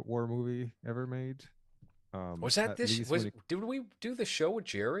war movie ever made. was that At this? least when Was it, did we do the show with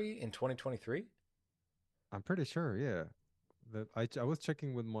Jerry in 2023? I'm pretty sure, yeah. I was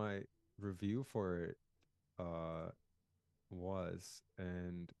checking with my review for it uh was,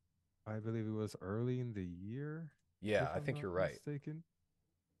 and I believe it was early in the year, Yeah, if I I'm think not you're right. mistaken.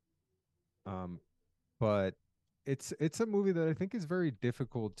 Um, but it's a movie that I think is very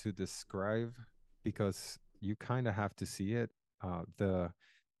difficult to describe because you kind of have to see it. The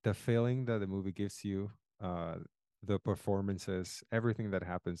feeling that the movie gives you, uh, the performances, everything that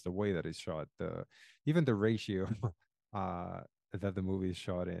happens, the way that it's shot, the even the ratio uh, that the movie is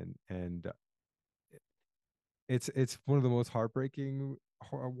shot in, and it's one of the most heartbreaking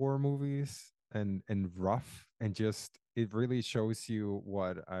war movies, and rough, and just it really shows you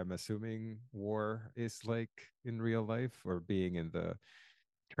what I'm assuming war is like in real life, or being in the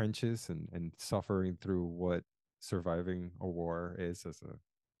trenches and suffering through what surviving a war is as a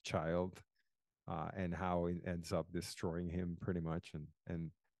child, and how it ends up destroying him pretty much,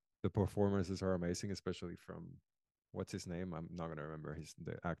 and the performances are amazing, especially from what's his name, I'm not going to remember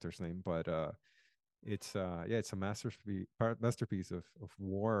the actor's name, but it's yeah, it's a masterpiece of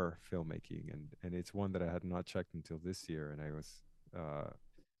war filmmaking, and it's one that I had not checked until this year, and I was uh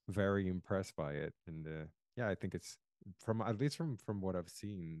very impressed by it, and yeah, I think it's, from at least from what I've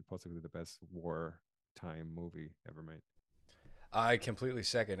seen, possibly the best war time movie ever made. I completely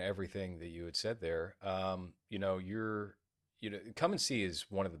second everything that you had said there. Come and See is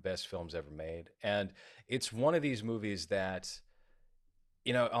one of the best films ever made, and it's one of these movies that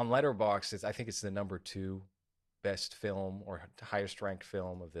on Letterboxd, I think it's the number two best film or highest ranked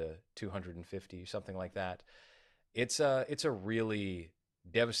film of the 250, something like that. It's a really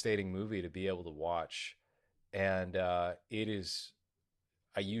devastating movie to be able to watch, and it is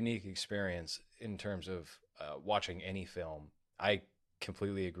a unique experience in terms of watching any film. I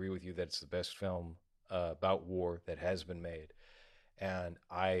completely agree with you that it's the best film about war that has been made, and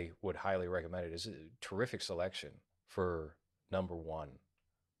I would highly recommend it. It's a terrific selection for number one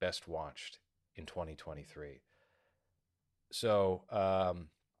best watched in 2023. So,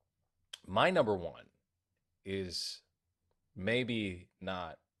 my number one is maybe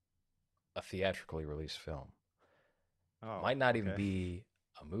not a theatrically released film. Oh, Might not even okay. be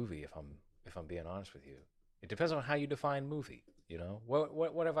a movie if I'm being honest with you. It depends on how you define movie.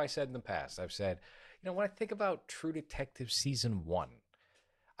 What have I said in the past? I've said, when I think about True Detective season 1,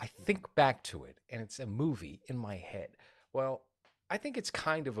 I think back to it and it's a movie in my head. Well, I think it's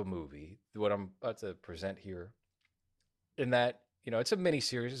kind of a movie, what I'm about to present here, in that, it's a mini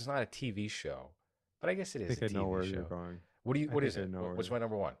series, it's not a TV show. But I guess it I is a think I know TV where you're show. going. I What is think I it? know What's where my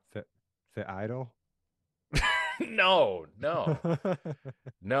number one? the the idol. No, no.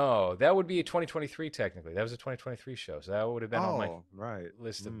 No, that would be a 2023 technically. That was a 2023 show, so that would have been on my Oh, right.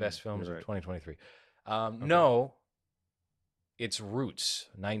 list of best films You're of right. 2023. Okay. No, it's Roots,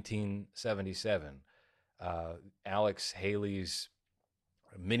 1977. Alex Haley's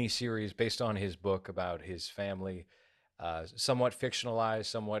miniseries based on his book about his family, somewhat fictionalized,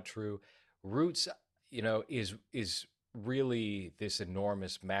 somewhat true. Roots, is really this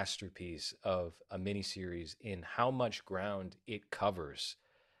enormous masterpiece of a miniseries in how much ground it covers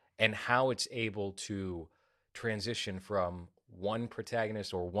and how it's able to transition from one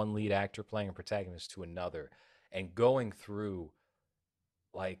protagonist or one lead actor playing a protagonist to another and going through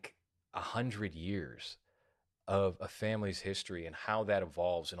like 100 years of a family's history and how that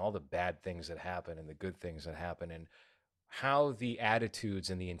evolves and all the bad things that happen and the good things that happen and how the attitudes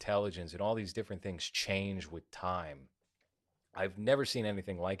and the intelligence and all these different things change with time. I've never seen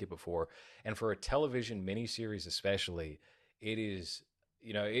anything like it before. And for a television miniseries, especially, it is,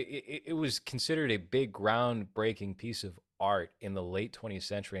 it was considered a big groundbreaking piece of art in the late 20th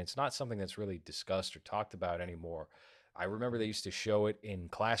century. And it's not something that's really discussed or talked about anymore. I remember they used to show it in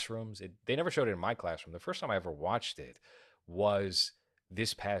classrooms. They never showed it in my classroom. The first time I ever watched it was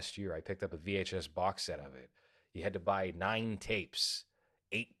this past year. I picked up a VHS box set of it. You had to buy 9 tapes,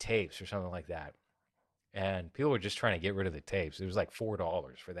 8 tapes, or something like that, and people were just trying to get rid of the tapes. It was like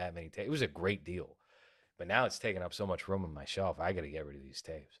 $4 for that many tapes. It was a great deal, but now it's taking up so much room on my shelf. I got to get rid of these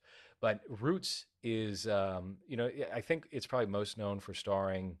tapes. But Roots is, I think it's probably most known for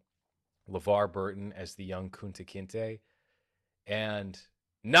starring LeVar Burton as the young Kunta Kinte, and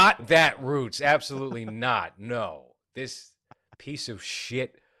not that Roots. Absolutely not. No, this piece of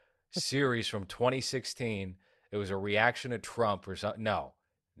shit series from 2016. It was a reaction to Trump or something. No,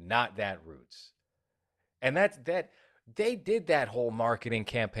 not that Roots. And that they did that whole marketing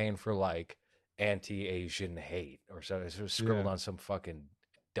campaign for like anti-Asian hate or so. It was scribbled Yeah. on some fucking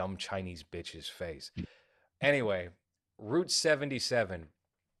dumb Chinese bitch's face. Anyway, Route 77.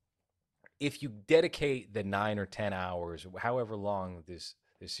 If you dedicate the 9 or 10 hours, however long this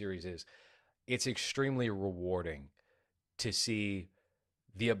series is, it's extremely rewarding to see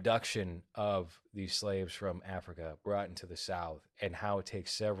the abduction of these slaves from Africa brought into the South and how it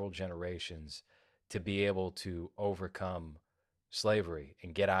takes several generations to be able to overcome slavery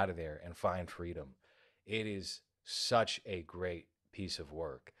and get out of there and find freedom. It is such a great piece of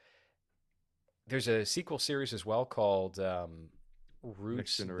work. There's a sequel series as well called Next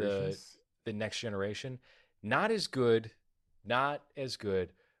Roots, generations. the Next Generation. Not as good, not as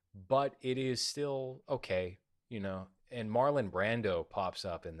good, but it is still okay, And Marlon Brando pops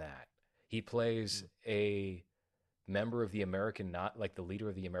up in that. He plays Mm. a member of the American, not like the leader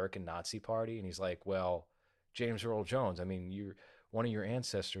of the American Nazi Party, and he's like, "Well, James Earl Jones, I mean, one of your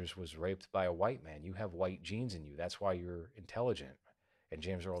ancestors was raped by a white man. You have white genes in you. That's why you're intelligent." And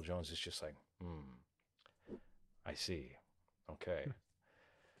James Earl Jones is just like, I see. Okay.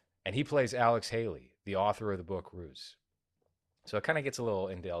 And he plays Alex Haley, the author of the book Roots. So it kind of gets a little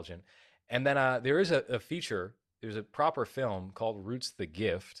indulgent. And then there is a feature. There's a proper film called Roots the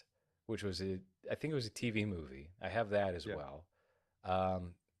Gift, which was I think it was a TV movie. I have that as Yeah. well.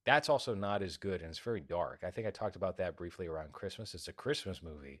 That's also not as good and it's very dark. I think I talked about that briefly around Christmas. It's a Christmas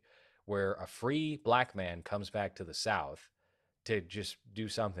movie where a free black man comes back to the South to just do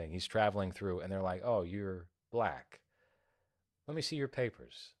something. He's traveling through and they're like, "Oh, you're black. Let me see your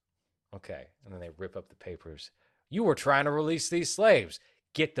papers." Okay. And then they rip up the papers. You were trying to release these slaves.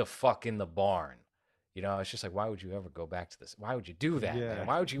 Get the fuck in the barn. You know, it's just like, why would you ever go back to this? Why would you do that, man? Yeah.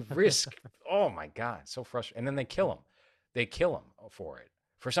 Why would you risk? Oh my God, so frustrating. And then they kill him. They kill him for it,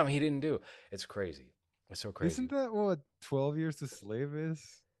 for something he didn't do. It's crazy. It's so Isn't crazy. that what 12 Years a Slave is?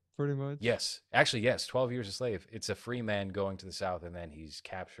 Pretty much. Yes, actually, yes. 12 Years a Slave. It's a free man going to the South, and then he's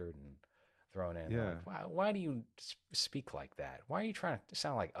captured and thrown in. They're Yeah. like, why do you speak like that? Why are you trying to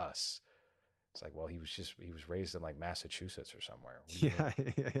sound like us? It's like, well, he was raised in like Massachusetts or somewhere. What do you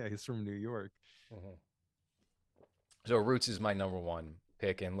mean? Yeah, yeah, he's from New York. Mhm. So Roots is my number one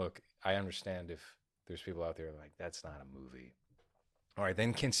pick. And look, I understand if there's people out there like that's not a movie. All right,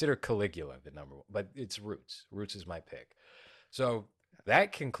 then consider Caligula the number one, but it's Roots. Roots is my pick. So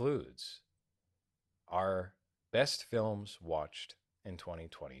that concludes our best films watched in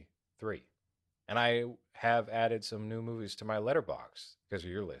 2023. And I have added some new movies to my letterbox because of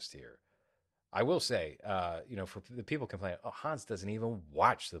your list here. I will say, for the people complaining, oh, Hans doesn't even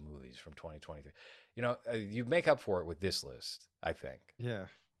watch the movies from 2023. You make up for it with this list, I think. Yeah.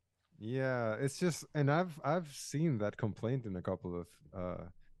 Yeah, it's just, and I've seen that complaint in a couple of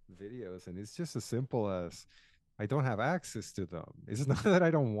videos, and it's just as simple as I don't have access to them. It's not that I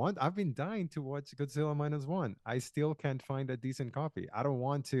don't want. I've been dying to watch Godzilla minus one. I still can't find a decent copy. I don't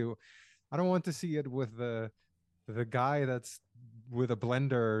want to. I don't want to see it with the guy that's with a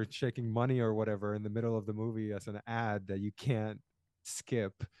blender shaking money or whatever in the middle of the movie as an ad that you can't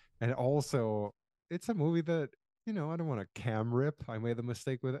skip. And also, it's a movie that, I don't want to cam rip. I made the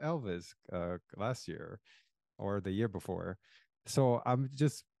mistake with Elvis last year or the year before. So I'm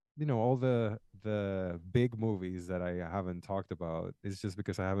just, all the big movies that I haven't talked about is just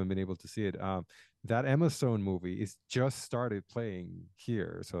because I haven't been able to see it. That Emma Stone movie is just started playing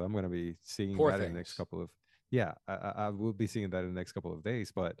here, so I'm going to be seeing Poor that in the next Things. couple of. Yeah, I will be seeing that in the next couple of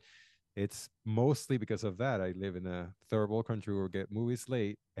days, but it's mostly because of that. I live in a third world country where we get movies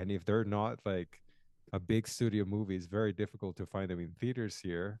late, and if they're not like a big studio movie, it's very difficult to find them in theaters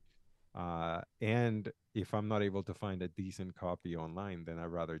here. And if I'm not able to find a decent copy online, then I'd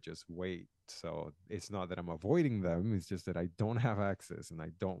rather just wait. So it's not that I'm avoiding them, it's just that I don't have access and I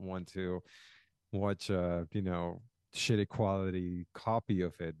don't want to watch a, shitty quality copy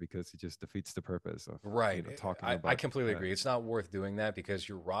of it because it just defeats the purpose of, Right. talking I about completely that. agree. It's not worth doing that because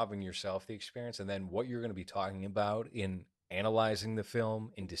you're robbing yourself the experience. And then what you're going to be talking about in analyzing the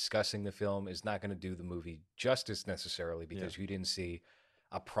film, in discussing the film, is not going to do the movie justice necessarily Yeah. because you didn't see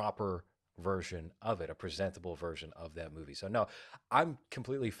a proper version of it, a presentable version of that movie. So, no, I'm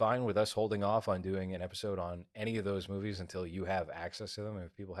completely fine with us holding off on doing an episode on any of those movies until you have access to them. And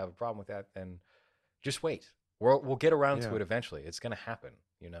if people have a problem with that, then just wait. We'll get around to Yeah. it eventually. It's going to happen,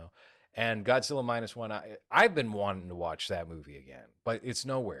 you know. And Godzilla minus one, I've been wanting to watch that movie again, but it's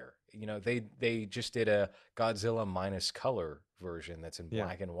nowhere. You know, they just did a Godzilla minus color version that's in Yeah.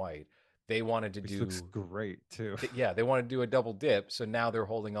 black and white. They wanted to Which looks do, great too. yeah, they wanted to do a double dip. So now they're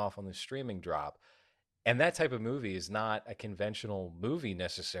holding off on the streaming drop. And that type of movie is not a conventional movie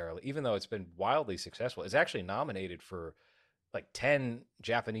necessarily, even though it's been wildly successful. It's actually nominated for like 10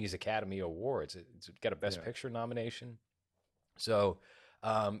 Japanese Academy Awards. It's got a Best Yeah. Picture nomination. So,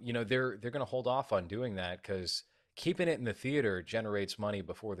 they're going to hold off on doing that because keeping it in the theater generates money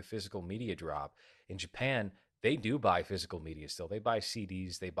before the physical media drop. In Japan, they do buy physical media still. They buy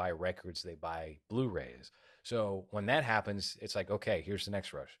CDs, they buy records, they buy Blu-rays. So when that happens, it's like, okay, here's the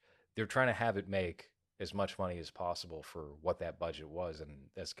next rush. They're trying to have it make as much money as possible for what that budget was, and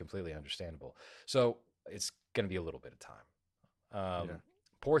that's completely understandable. So it's going to be a little bit of time. Yeah.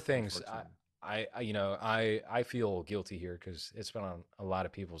 Poor things. Unfortunately. I feel guilty here because it's been on a lot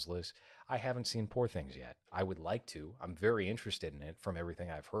of people's lists. I haven't seen Poor Things yet. I would like to. I'm very interested in it from everything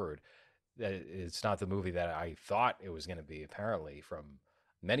I've heard. That it's not the movie that I thought it was going to be. Apparently, from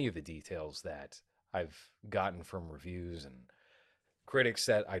many of the details that I've gotten from reviews and critics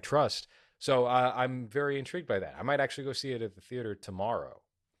that I trust. So I'm very intrigued by that. I might actually go see it at the theater tomorrow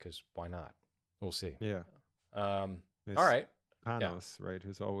because why not? We'll see. Yeah. Um, all It's right. Yeah. Panos, right?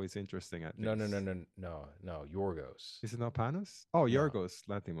 Who's always interesting at No, no, no, things. no, no, no. Yorgos. Is it not Panos? Oh, No. Yorgos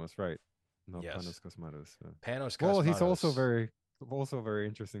Lanthimos, right? Not Yes. Panos Cosmatos. Panos Well, he's Cosmatos. also a very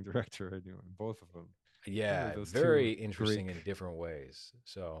interesting director. Anyway, both of them. Really, Yeah, those two very interesting Greek. in different ways.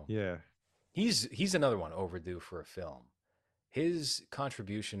 So Yeah, he's another one overdue for a film. His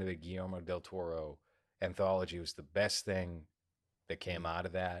contribution to the Guillermo del Toro anthology was the best thing that came mm, out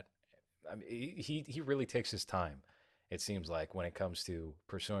of that. I mean, he really takes his time. It seems like when it comes to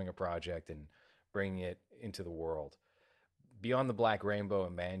pursuing a project and bringing it into the world. Beyond the Black Rainbow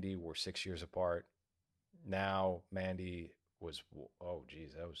and Mandy were 6 years apart. Now Mandy was, oh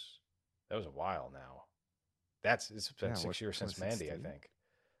geez, that was a while now. It's been Yeah, 6 years since Mandy, I 2016? think.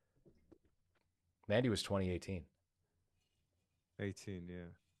 Mandy was 2018. 18,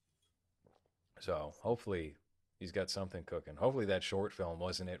 yeah. So hopefully he's got something cooking. Hopefully that short film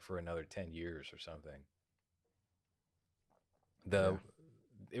wasn't it for another 10 years or something. Yeah. The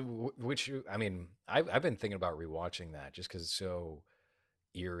which I mean, I've been thinking about rewatching that just because it's so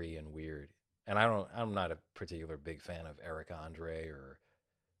eerie and weird. And I'm not a particular big fan of Eric Andre or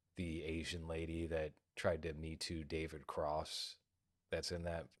the Asian lady that tried to Me Too David Cross. That's in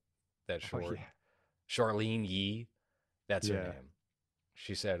that Oh short. yeah. Charlene Yee, that's her Yeah. name.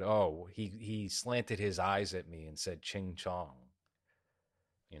 She said, "Oh, he slanted his eyes at me and said ching chong."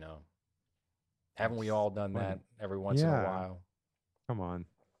 You know, haven't we That's all done that funny. every once in a Yeah. while? Come on.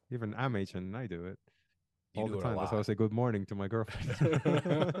 Even I'm Asian and I do it You all the do it a time. That's how I lot. say good morning to my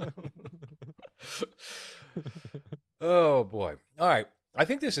girlfriend. Oh boy. All right. I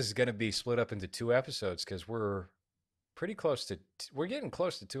think this is going to be split up into two episodes because we're pretty close to we're getting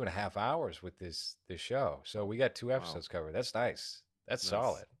close to 2.5 hours with this show. So we got two Wow. episodes covered. That's nice. That's Nice.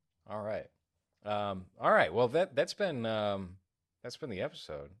 solid. All right. All right. Well, that's been the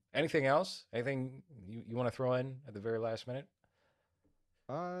episode. Anything else? Anything you want to throw in at the very last minute?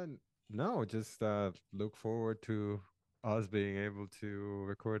 No, just look forward to us being able to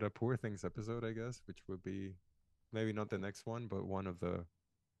record a Poor Things episode, I guess, which would be maybe not the next one, but one of the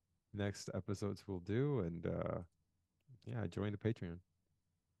next episodes we'll do. And yeah, join the Patreon.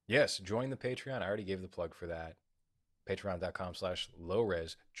 Yes. Join the Patreon. I already gave the plug for that.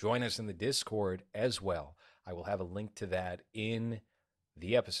 Patreon.com/lowres. Join us in the Discord as well. I will have a link to that in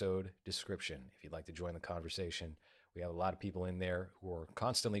the episode description if you'd like to join the conversation. We have a lot of people in there who are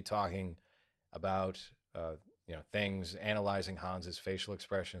constantly talking about things, analyzing Hans's facial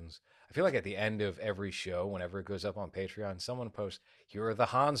expressions. I feel like at the end of every show, whenever it goes up on Patreon, someone posts, "Here are the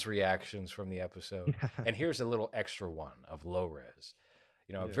Hans reactions from the episode," and here's a little extra one of low res.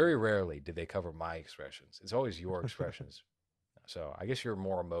 Yeah. Very rarely did they cover my expressions. It's always your expressions. So I guess you're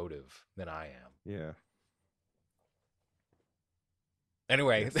more emotive than I am. Yeah.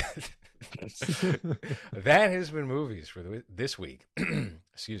 Anyway, Yes. that has been movies for this week.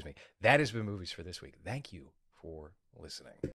 Excuse me. That has been movies for this week. Thank you for listening.